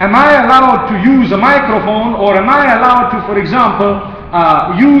 am I allowed to use a microphone, or am I allowed to, for example,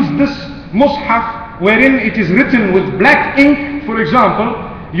 use this mushaf wherein it is written with black ink, for example,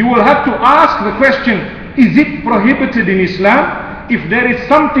 you will have to ask the question, is it prohibited in Islam? If there is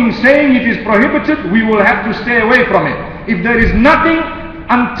something saying it is prohibited, we will have to stay away from it. If there is nothing,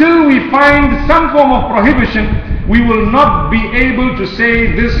 until we find some form of prohibition, we will not be able to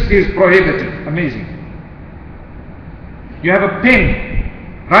say this is prohibited. Amazing. You have a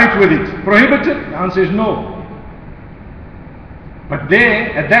pen, write with it. Prohibited? The answer is no. But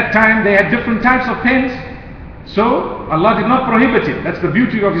there, at that time, they had different types of pens. So Allah did not prohibit it. That's the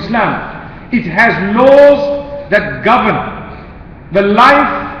beauty of Islam. It has laws that govern the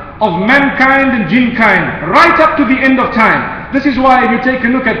life of mankind and jinn kind right up to the end of time. This is why if you take a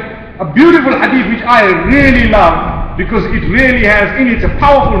look at a beautiful hadith which I really love, because it really has in it a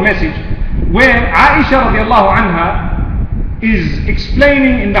powerful message, where Aisha radiallahu anha is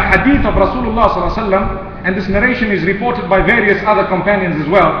explaining in the hadith of Rasulullah sallallahu alaihi wasallam, and this narration is reported by various other companions as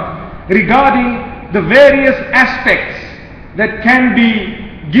well, regarding the various aspects that can be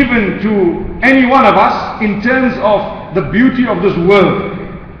given to any one of us in terms of the beauty of this world,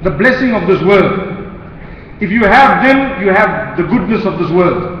 the blessing of this world. If you have them, you have the goodness of this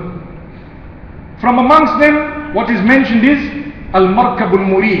world. From amongst them, what is mentioned is al-markab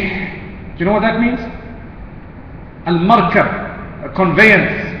al-murih. Do you know what that means? Al-markab, a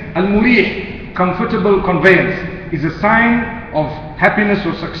conveyance. Al-murih, comfortable conveyance, is a sign of happiness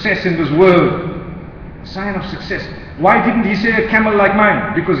or success in this world. Sign of success. Why didn't he say a camel like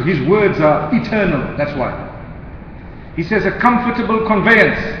mine? Because his words are eternal, that's why. He says a comfortable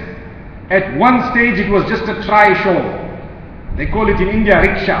conveyance. At one stage it was just a trishaw. They call it in India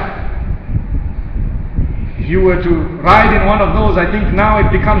rickshaw. If you were to ride in one of those, I think now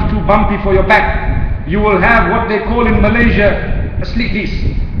it becomes too bumpy for your back. You will have what they call in Malaysia a sleep disc.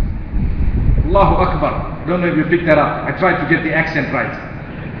 Allahu Akbar. I don't know if you picked that up. I tried to get the accent right.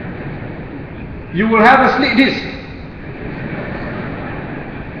 You will have a sleep disc.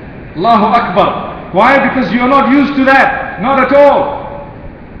 Allahu Akbar. Why? Because you are not used to that. Not at all.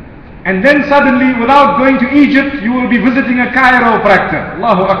 And then suddenly, without going to Egypt, you will be visiting a chiropractor.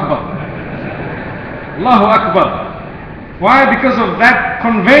 Allahu Akbar. Allahu Akbar. Why? Because of that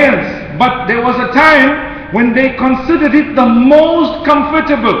conveyance. But there was a time when they considered it the most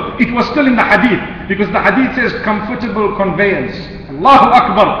comfortable. It was still in the hadith, because the hadith says comfortable conveyance. Allahu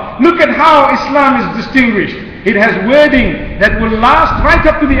Akbar. Look at how Islam is distinguished. It has wording that will last right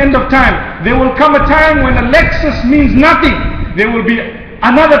up to the end of time. There will come a time when a Lexus means nothing. There will be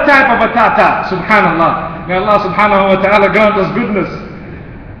another type of a Tata. Subhanallah. May Allah subhanahu wa ta'ala grant us goodness.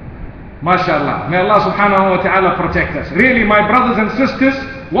 MashaAllah. May Allah subhanahu wa ta'ala protect us. Really, my brothers and sisters,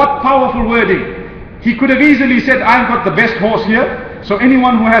 what powerful wording. He could have easily said, I've got the best horse here. So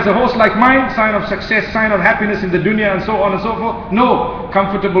anyone who has a horse like mine, sign of success, sign of happiness in the dunya, and so on and so forth. No,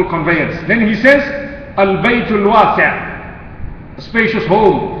 comfortable conveyance. Then he says, Al-Baytul Wasi', a spacious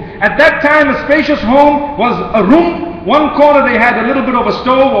home. At that time, a spacious home was a room. One corner they had a little bit of a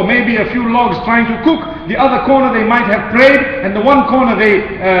stove, or maybe a few logs trying to cook. The other corner they might have prayed, and the one corner they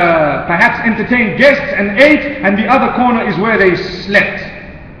perhaps entertained guests and ate, and the other corner is where they slept.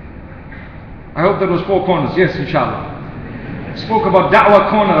 I hope that was 4 corners. Yes, inshallah. Spoke about Da'wah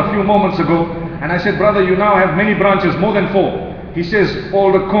corner a few moments ago, and I said, brother, you now have many branches, more than 4. He says,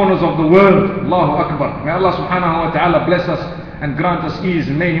 all the corners of the world. Allahu Akbar. May Allah subhanahu wa ta'ala bless us and grant us ease,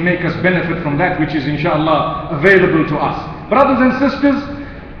 and may He make us benefit from that which is inshallah available to us. Brothers and sisters,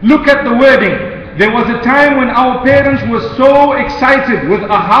 look at the wording. There was a time when our parents were so excited with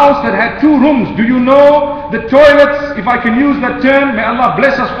a house that had 2 rooms. Do you know the toilets, if I can use that term, may Allah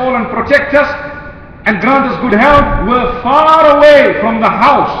bless us all and protect us, and grant us good health, were far away from the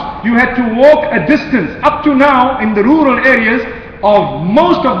house. You had to walk a distance. Up to now, in the rural areas of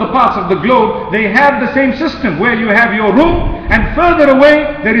most of the parts of the globe, they have the same system where you have your room, and further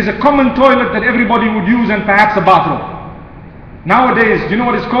away there is a common toilet that everybody would use, and perhaps a bathroom. Nowadays, do you know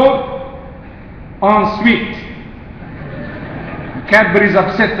what it's called? En suite. Cadbury is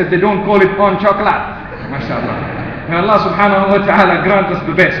upset that they don't call it on chocolate. MashaAllah. May Allah subhanahu wa ta'ala grant us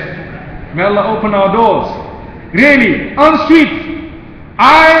the best. May Allah open our doors. Really, en suite.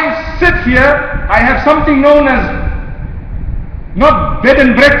 I sit here, I have something known as not bed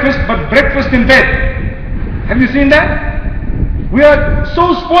and breakfast, but breakfast in bed. Have you seen that? We are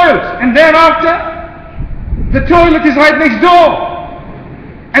so spoiled. And thereafter, the toilet is right next door.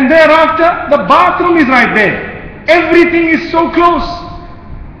 And thereafter, the bathroom is right there. Everything is so close.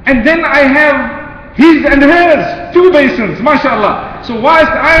 And then I have his and hers, 2 basins, mashallah. So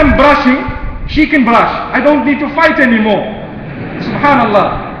whilst I am brushing, she can brush. I don't need to fight anymore.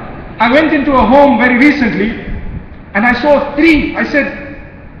 Subhanallah. I went into a home very recently and I saw 3. I said,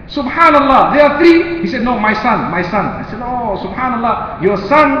 Subhanallah, there are 3. He said, no, my son. I said, oh, Subhanallah, your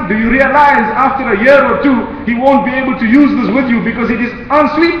son, do you realize after a year or 2, he won't be able to use this with you because it is en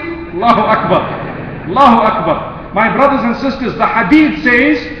suite? Allahu Akbar. Allahu Akbar. My brothers and sisters, the hadith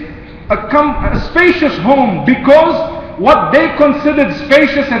says, a spacious home, because what they considered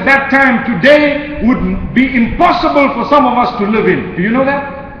spacious at that time today would be impossible for some of us to live in. Do you know that?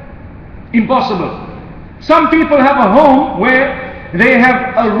 Impossible. Some people have a home where they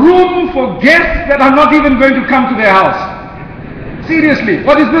have a room for guests that are not even going to come to their house. Seriously,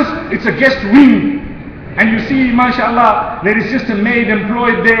 what is this? It's a guest wing. And you see, mashallah, there is just a maid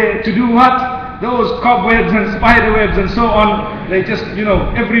employed there to do what? Those cobwebs and spider webs and so on. They just,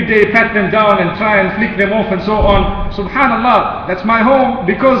 every day pat them down and try and flick them off and so on. Subhanallah, that's my home.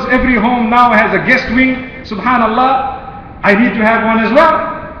 Because every home now has a guest wing, subhanallah, I need to have one as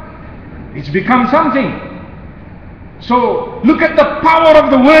well. It's become something. So look at the power of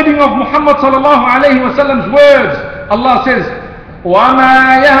the wording of Muhammad sallallahu alayhi wa sallam's words. Allah says,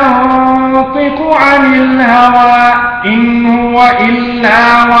 وَمَا يَنطِقُ عَنِ الْهَوَىٰ إِنْ هُوَ إِلَّا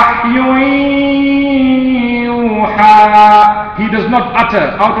وَحْيٌ يُوحَىٰ. He does not utter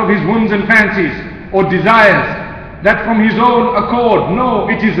out of his whims and fancies or desires that from his own accord. No,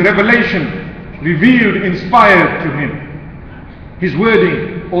 it is revelation, revealed, inspired to him. His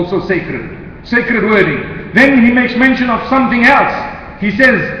wording also sacred. Sacred wording. Then he makes mention of something else. He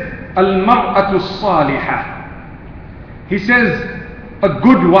says, Al-mar'atu salihah. He says, a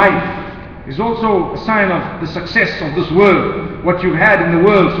good wife is also a sign of the success of this world. What you've had in the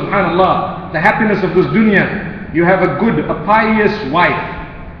world, subhanallah, the happiness of this dunya. You have a good, a pious wife.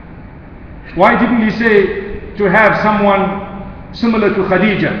 Why didn't he say to have someone similar to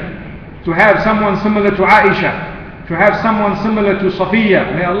Khadija? To have someone similar to Aisha? To have someone similar to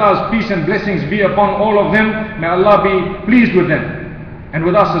Safiya? May Allah's peace and blessings be upon all of them. May Allah be pleased with them and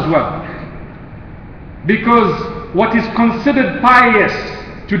with us as well. Because what is considered pious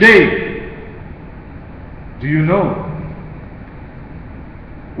today, do you know,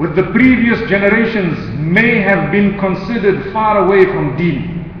 with the previous generations may have been considered far away from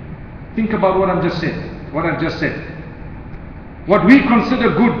deen. Think about what I've just said. What we consider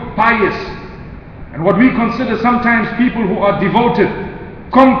good, pious, and what we consider sometimes people who are devoted,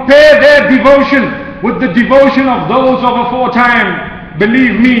 compare their devotion with the devotion of those of aforetime.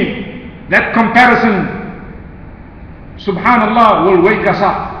 Believe me, that comparison, subhanallah, will wake us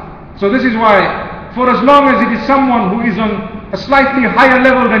up. So this is why, for as long as it is someone who is on a slightly higher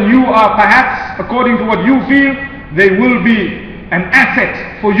level than you are, perhaps, according to what you feel, they will be an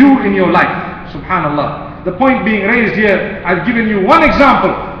asset for you in your life. Subhanallah. The point being raised here, I've given you one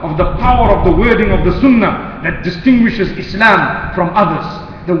example of the power of the wording of the Sunnah that distinguishes Islam from others.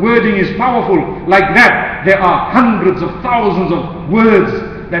 The wording is powerful. Like that, there are hundreds of thousands of words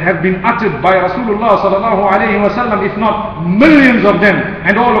that have been uttered by Rasulullah sallallahu alayhi wa sallam, if not millions of them,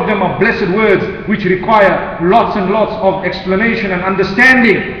 and all of them are blessed words which require lots and lots of explanation and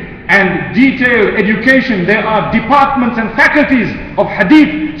understanding and detailed education. There are departments and faculties of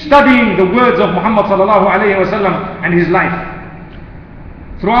hadith studying the words of Muhammad sallallahu alayhi wa sallam and his life.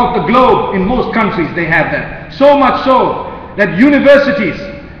 Throughout the globe, in most countries, they have that. So much so that universities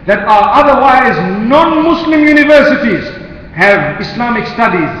that are otherwise non-Muslim universities have Islamic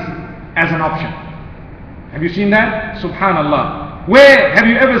studies as an option. Have you seen that? Subhanallah. Where have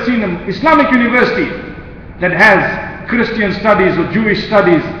you ever seen an Islamic university that has Christian studies or Jewish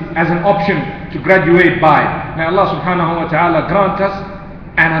studies as an option to graduate by? May Allah subhanahu wa ta'ala grant us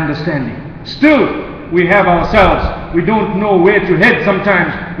an understanding. Still, we have ourselves. We don't know where to head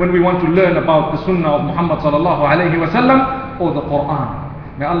sometimes when we want to learn about the Sunnah of Muhammad sallallahu alayhi wa sallam or the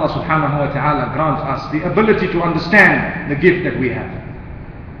Quran. May Allah subhanahu wa ta'ala grant us the ability to understand the gift that we have.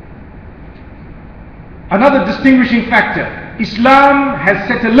 Another distinguishing factor, Islam has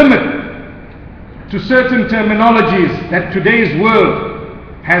set a limit to certain terminologies that today's world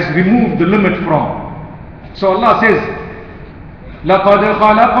has removed the limit from. So Allah says, لَقَدْ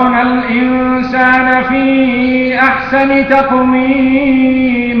خَلَقْنَا الْإِنسَانَ فِي أَحْسَنِ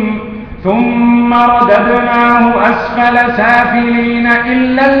تَقْوِيمٍ ثُمَّ رَدَدْنَاهُ أَسْفَلَ سَافِلِينَ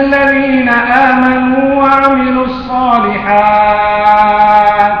إِلَّا الَّذِينَ آمَنُوا وَعَمِلُوا الصَّالِحَاتِ.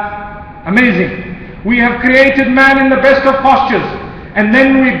 Amazing. We have created man in the best of postures, and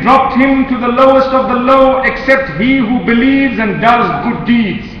then we dropped him to the lowest of the low, except he who believes and does good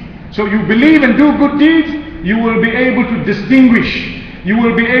deeds. So you believe and do good deeds, you will be able to distinguish. You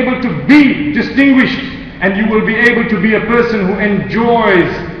will be able to be distinguished, and you will be able to be a person who enjoys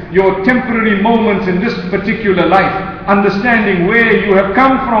your temporary moments in this particular life, understanding where you have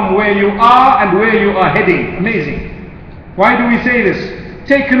come from, where you are, and where you are heading. Amazing. Why do we say this?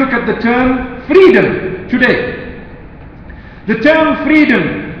 Take a look at the term freedom today. The term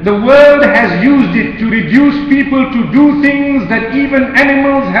freedom, the world has used it to reduce people to do things that even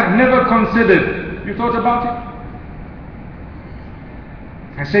animals have never considered. You thought about it?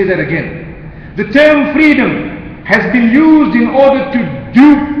 I say that again. The term freedom has been used in order to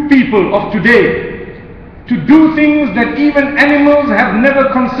dupe people of today, to do things that even animals have never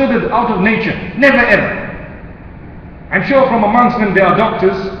considered out of nature. Never ever. I'm sure from amongst them there are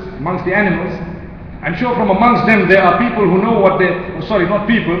doctors, amongst the animals. I'm sure from amongst them there are people who know what they, oh sorry, not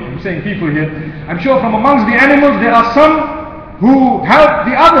people, I'm saying people here. I'm sure from amongst the animals there are some who help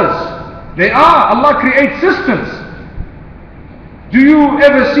the others. They are, Allah creates systems. Do you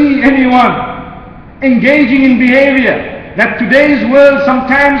ever see anyone engaging in behavior that today's world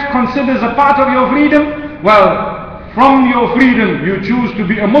sometimes considers a part of your freedom? Well, from your freedom you choose to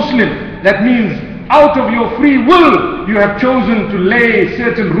be a Muslim. That means out of your free will, you have chosen to lay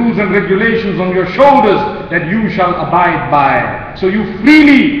certain rules and regulations on your shoulders that you shall abide by. So you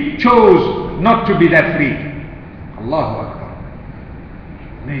freely chose not to be that free. Allahu Akbar.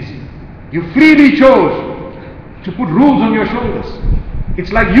 Amazing. You freely chose to put rules on your shoulders.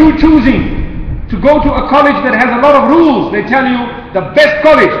 It's like you choosing to go to a college that has a lot of rules. They tell you the best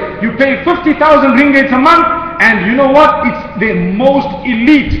college, you pay 50,000 ringgits a month, and you know what? It's the most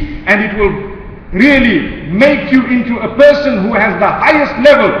elite, and it will really make you into a person who has the highest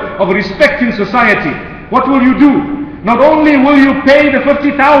level of respect in society. What will you do? Not only will you pay the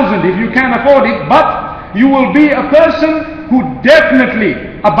 50,000 if you can afford it, but you will be a person who definitely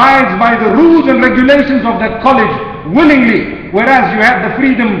abides by the rules and regulations of that college willingly, whereas you had the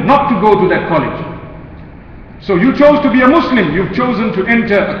freedom not to go to that college. So you chose to be a Muslim, you've chosen to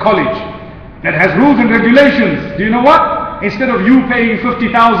enter a college that has rules and regulations. Do you know what? Instead of you paying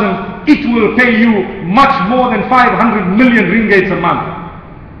 50,000, it will pay you much more than 500 million ringgits a month.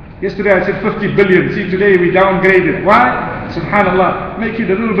 Yesterday I said 50 billion. See, today we downgraded. Why? Subhanallah. Make it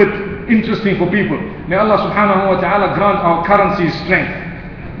a little bit interesting for people. May Allah subhanahu wa ta'ala grant our currency's strength.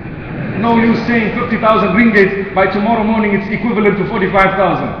 No use saying 50,000 ringgits. By tomorrow morning it's equivalent to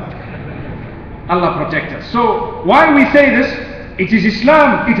 45,000. Allah protect us. So why we say this? It is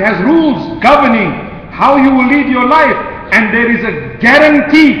Islam. It has rules governing how you will lead your life. And there is a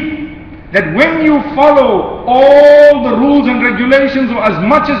guarantee that when you follow all the rules and regulations, or as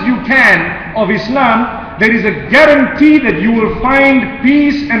much as you can, of Islam, there is a guarantee that you will find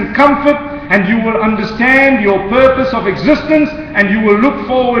peace and comfort, and you will understand your purpose of existence, and you will look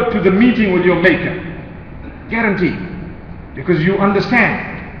forward to the meeting with your Maker. Guaranteed. Because you understand.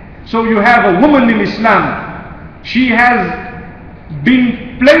 So you have a woman in Islam. She has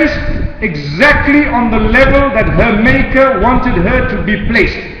been placed exactly on the level that her Maker wanted her to be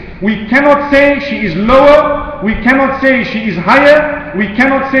placed. We cannot say she is lower, we cannot say she is higher, we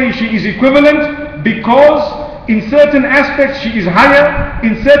cannot say she is equivalent, because in certain aspects she is higher,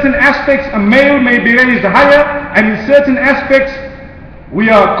 in certain aspects a male may be raised higher, and in certain aspects we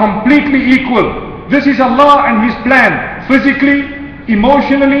are completely equal. This is Allah and His plan, physically,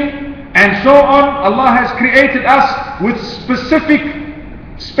 emotionally, and so on. Allah has created us with specific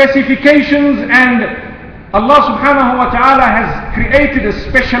specifications, and Allah subhanahu wa ta'ala has created a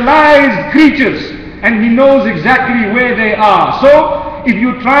specialized creatures, and He knows exactly where they are. So if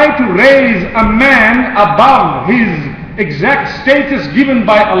you try to raise a man above his exact status given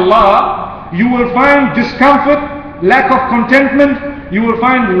by Allah, you will find discomfort, lack of contentment, you will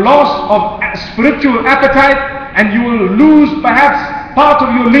find loss of spiritual appetite, and you will lose perhaps part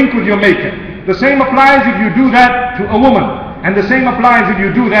of your link with your Maker. The same applies if you do that to a woman, and the same applies if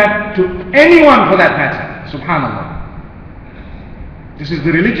you do that to anyone for that matter. Subhanallah. This is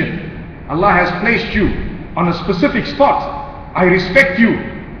the religion. Allah has placed you on a specific spot. I respect you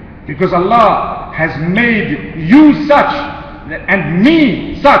because Allah has made you such and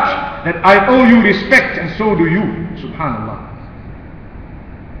me such that I owe you respect, and so do you. Subhanallah.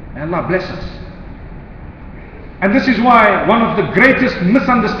 May Allah bless us. And this is why one of the greatest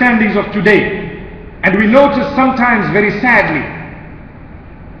misunderstandings of today, and we notice sometimes very sadly,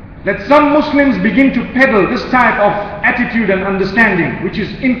 that some Muslims begin to peddle this type of attitude and understanding, which is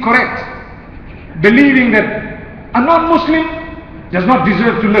incorrect, believing that a non-Muslim does not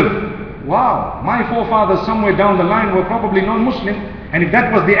deserve to live. Wow, my forefathers somewhere down the line were probably non-Muslim, and if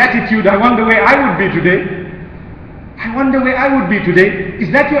that was the attitude, I wonder where I would be today. I wonder where I would be today.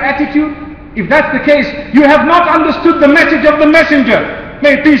 Is that your attitude? If that's the case, you have not understood the message of the messenger.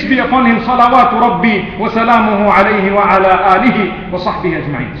 May peace be upon him. Salawatu Rabbi wa salamuhu alayhi wa ala alihi wa sahbihi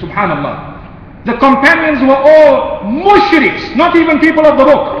ajma'in. Subhanallah. The companions were all mushriks, not even people of the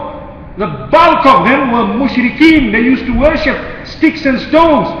book. The bulk of them were mushrikeen. They used to worship sticks and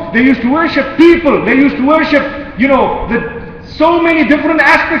stones. They used to worship people. They used to worship, so many different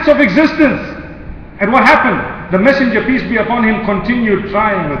aspects of existence. And what happened? The messenger, peace be upon him, continued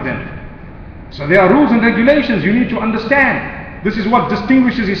trying with them. So there are rules and regulations you need to understand. This is what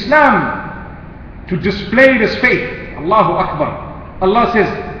distinguishes Islam, to display this faith. Allahu Akbar. Allah says,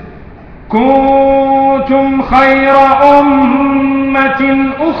 كنتم خير أمة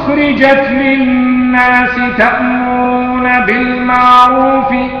أخرجت للناس تأمرون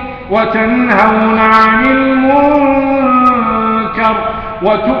بالمعروف وتنهون عن المنكر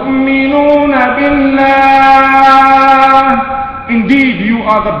وتؤمنون بالله. Indeed, you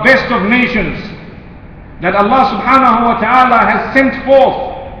are the best of nations that Allah subhanahu wa ta'ala has sent forth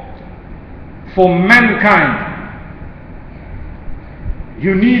for mankind.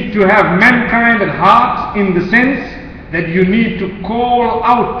 You need to have mankind at heart, in the sense that you need to call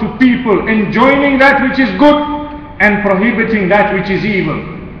out to people, enjoining that which is good and prohibiting that which is evil.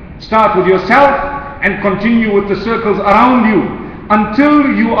 Start with yourself and continue with the circles around you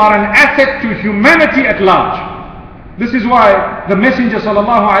until you are an asset to humanity at large. This is why the Messenger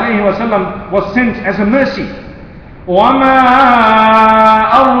sallallahu alayhi wa sallam was sent as a mercy. وَمَا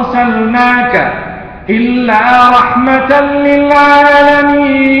أَرْسَلْنَاكَ إِلَّا رَحْمَةً لِلْعَالَمِينَ.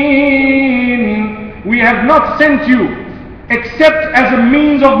 We have not sent you except as a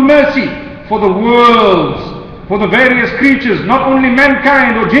means of mercy for the worlds, for the various creatures, not only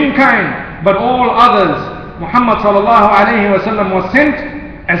mankind or jinnkind, but all others. Muhammad sallallahu alayhi wa sallam was sent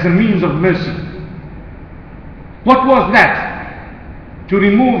as a means of mercy. What was that? To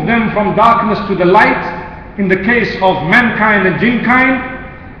remove them from darkness to the light in the case of mankind and jinnkind,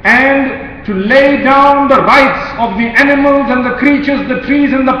 and to lay down the rights of the animals and the creatures, the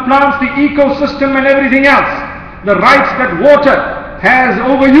trees and the plants, the ecosystem and everything else. The rights that water has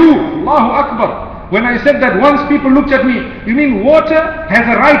over you. Allahu Akbar. When I said that, once people looked at me, you mean water has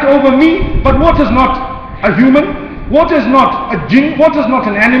a right over me? But water is not a human. Water is not a jinn. Water is not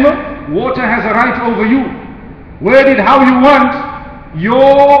an animal. Water has a right over you. Word it how you want,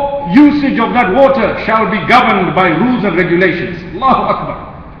 your usage of that water shall be governed by rules and regulations. Allahu Akbar.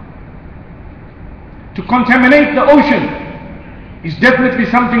 To contaminate the ocean is definitely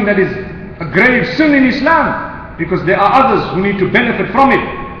something that is a grave sin in Islam, because there are others who need to benefit from it,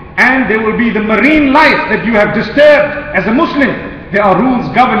 and there will be the marine life that you have disturbed as a Muslim. There are rules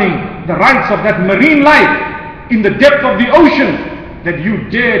governing the rights of that marine life in the depth of the ocean that you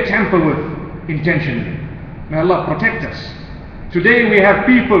dare tamper with intentionally. May Allah protect us. Today we have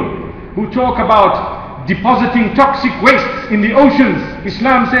people who talk about depositing toxic wastes in the oceans.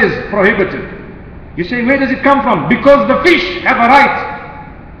 Islam says prohibited. You say, where does it come from? Because the fish have a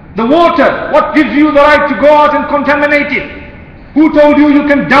right. The water, what gives you the right to go out and contaminate it? Who told you you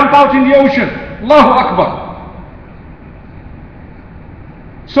can dump out in the ocean? Allahu Akbar.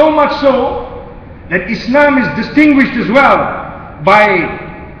 So much so that Islam is distinguished as well by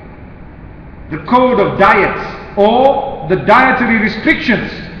the code of diets, or the dietary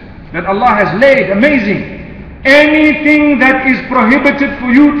restrictions that Allah has laid. Amazing. Anything that is prohibited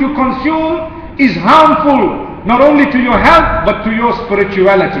for you to consume is harmful, not only to your health but to your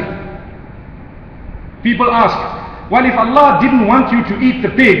spirituality. People ask, well, if Allah didn't want you to eat the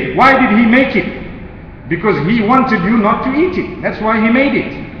pig, why did He make it? Because He wanted you not to eat it. That's why He made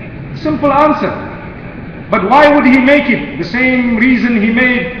it. Simple answer. But why would He make it? The same reason He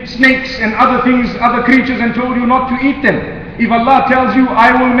made snakes and other things, other creatures, and told you not to eat them. If Allah tells you,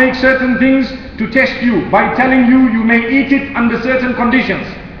 I will make certain things to test you by telling you you may eat it under certain conditions,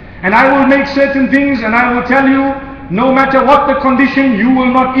 And I will make certain things and I will tell you, no matter what the condition, you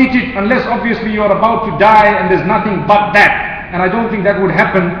will not eat it unless obviously you are about to die and there's nothing but that. And I don't think that would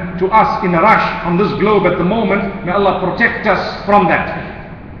happen to us in a rush on this globe at the moment. May Allah protect us from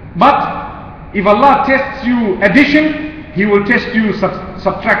that. But if Allah tests you addition, He will test you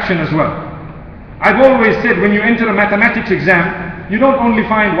subtraction as well. I've always said, when you enter a mathematics exam, you don't only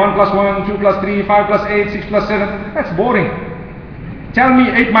find 1 plus 1, 2 plus 3, 5 plus 8, 6 plus 7. That's boring. Tell me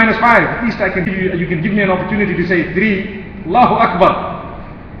 8 minus 5, at least you can give me an opportunity to say 3. Allahu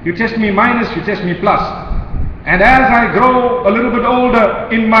Akbar. You test me minus, you test me plus. And as I grow a little bit older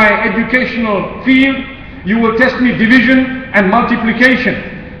in my educational field, you will test me division and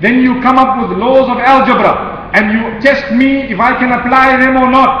multiplication. Then you come up with laws of algebra and you test me if I can apply them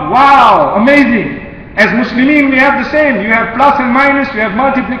or not. Wow, amazing. As Muslimin we have the same. You have plus and minus, you have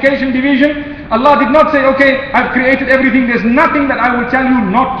multiplication, division. Allah did not say, okay, I've created everything. There's nothing that I will tell you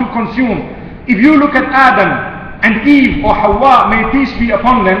not to consume. If you look at Adam and Eve or Hawa, may peace be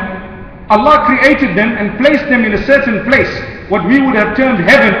upon them, Allah created them and placed them in a certain place, what we would have termed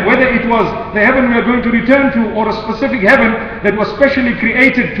heaven, whether it was the heaven we are going to return to or a specific heaven that was specially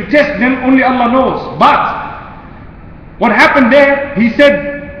created to test them, only Allah knows. But what happened there, He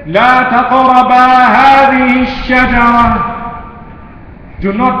said, لا تقربا هذه الشجرة.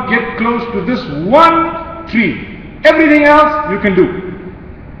 Do not get close to this one tree. Everything else you can do.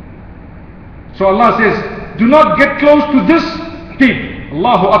 So Allah says, do not get close to this pig.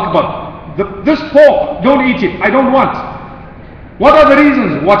 Allahu Akbar. This pork, don't eat it. I don't want. What are the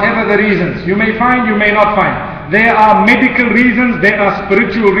reasons? Whatever the reasons. You may find, you may not find. There are medical reasons, there are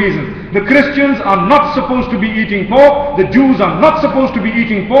spiritual reasons. The Christians are not supposed to be eating pork. The Jews are not supposed to be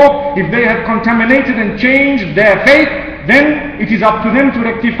eating pork. If they have contaminated and changed their faith, then it is up to them to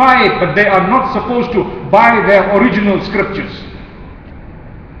rectify it, but they are not supposed to buy their original scriptures.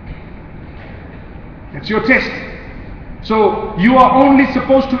 That's your test. So you are only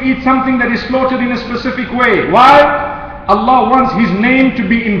supposed to eat something that is slaughtered in a specific way. Why? Allah wants His name to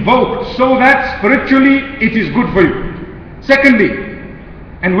be invoked so that spiritually it is good for you. Secondly,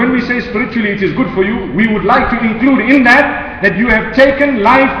 and when we say spiritually it is good for you, we would like to include in that you have taken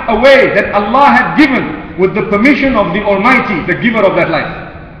life away that Allah had given with the permission of the Almighty, the giver of that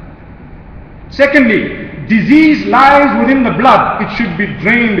life. Secondly, disease lies within the blood. It should be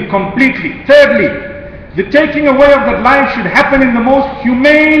drained completely. Thirdly, the taking away of that life should happen in the most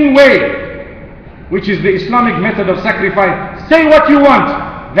humane way, which is the Islamic method of sacrifice. Say what you want.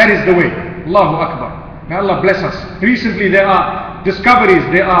 That is the way. Allahu Akbar. May Allah bless us. Recently there are discoveries,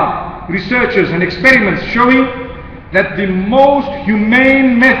 there are researchers and experiments showing that the most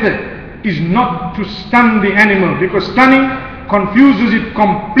humane method is not to stun the animal, because stunning confuses it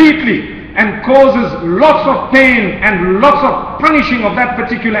completely and causes lots of pain and lots of punishing of that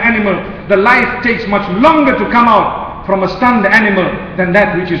particular animal. The life takes much longer to come out from a stunned animal than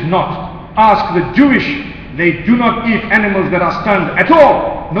that which is not. Ask the Jewish, they do not eat animals that are stunned at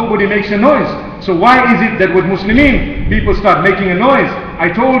all. Nobody makes a noise. So why is it that with Muslimin people start making a noise? I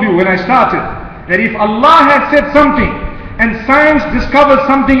told you when I started that if Allah had said something and science discovers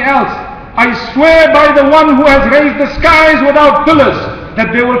something else, I swear by the one who has raised the skies without pillars,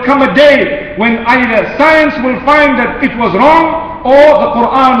 that there will come a day when either science will find that it was wrong or the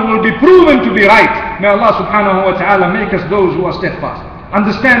Quran will be proven to be right. May Allah subhanahu wa ta'ala make us those who are steadfast.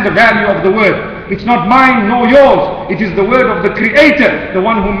 Understand the value of the word. It's not mine nor yours. It is the word of the Creator, the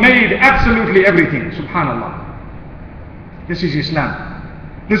one who made absolutely everything. Subhanallah. This is Islam.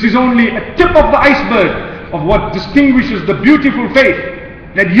 This is only a tip of the iceberg of what distinguishes the beautiful faith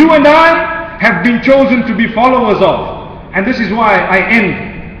that you and I have been chosen to be followers of. And this is why I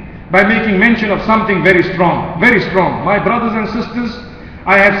end by making mention of something very strong, very strong. My brothers and sisters,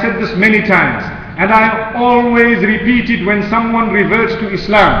 I have said this many times, and I always repeat it when someone reverts to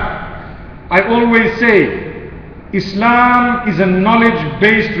Islam. I always say, Islam is a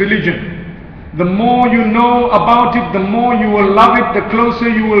knowledge-based religion. The more you know about it, the more you will love it, the closer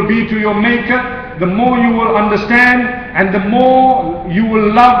you will be to your Maker, the more you will understand, and the more you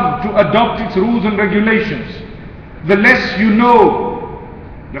will love to adopt its rules and regulations. The less you know,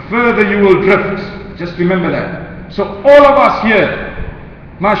 the further you will drift. Just remember that. So all of us here,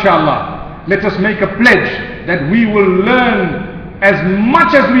 mashallah, let us make a pledge that we will learn as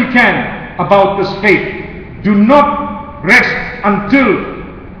much as we can about this faith. Do not rest until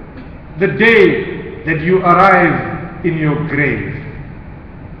the day that you arrive in your grave.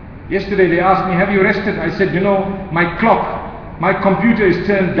 Yesterday they asked me, have you rested? I said, you know, my clock, my computer is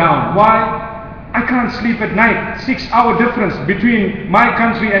turned down. Why? I can't sleep at night. 6-hour difference between my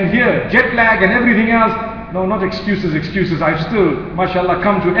country and here, jet lag and everything else. No, not excuses, excuses. I've still, mashallah,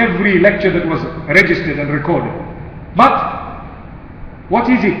 come to every lecture that was registered and recorded. But, what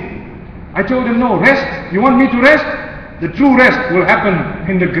is it? I told him, no, rest. You want me to rest? The true rest will happen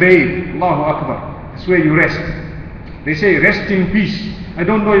in the grave. Allahu Akbar. That's where you rest. They say rest in peace. I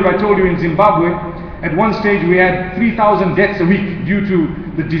don't know if I told you, in Zimbabwe, at one stage we had 3,000 deaths a week due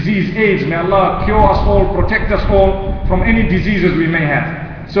to the disease AIDS. May Allah cure us all, protect us all from any diseases we may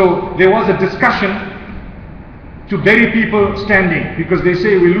have. So there was a discussion to bury people standing, because they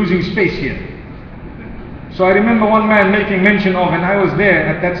say we're losing space here. So I remember one man making mention of, and I was there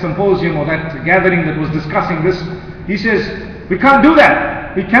at that symposium or that gathering that was discussing this. He says, we can't do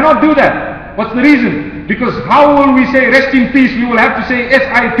that. We cannot do that. What's the reason? Because how will we say rest in peace? We will have to say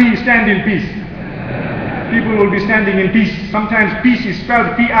SIP, stand in peace. People will be standing in peace. Sometimes peace is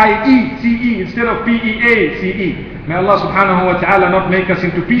spelled P-I-E-C-E instead of P-E-A-C-E. May Allah subhanahu wa ta'ala not make us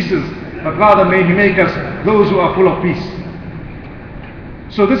into pieces, but rather may He make us those who are full of peace.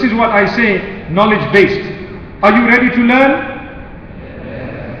 So this is what I say, knowledge based. Are you ready to learn?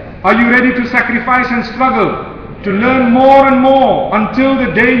 Are you ready to sacrifice and struggle? To learn more and more until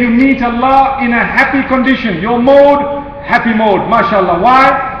the day you meet Allah in a happy condition. Your mode, happy mode, mashallah.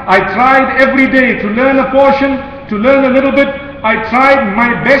 Why? I tried every day to learn a portion, to learn a little bit. I tried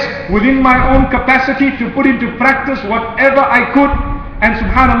my best within my own capacity to put into practice whatever I could. And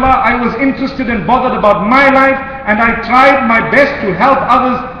subhanallah, I was interested and bothered about my life, and I tried my best to help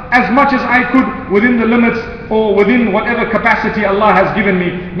others as much as I could within the limits or within whatever capacity Allah has given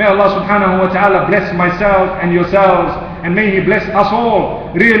me. May Allah subhanahu wa ta'ala bless myself and yourselves, and may He bless us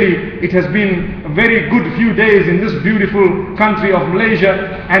all. Really, it has been a very good few days in this beautiful country of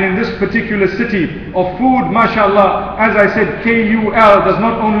Malaysia, and in this particular city of food, mashallah. As I said, KUL does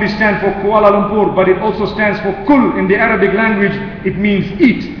not only stand for Kuala Lumpur, but it also stands for Kul in the Arabic language. It means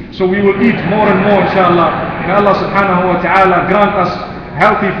eat. So we will eat more and more, inshallah. May Allah subhanahu wa ta'ala grant us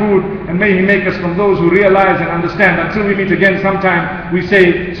healthy food, and may He make us from those who realize and understand. Until we meet again sometime, we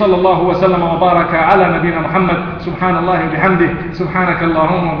say sallallahu wa sallam wa baraka ala nabina Muhammad. Subhanallah wa bihamdik,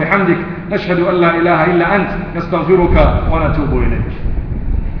 subhanakallahumma wa bihamdik, nashhadu an la ilaha illa ant, nastaghfiruka wa natubu ilayk.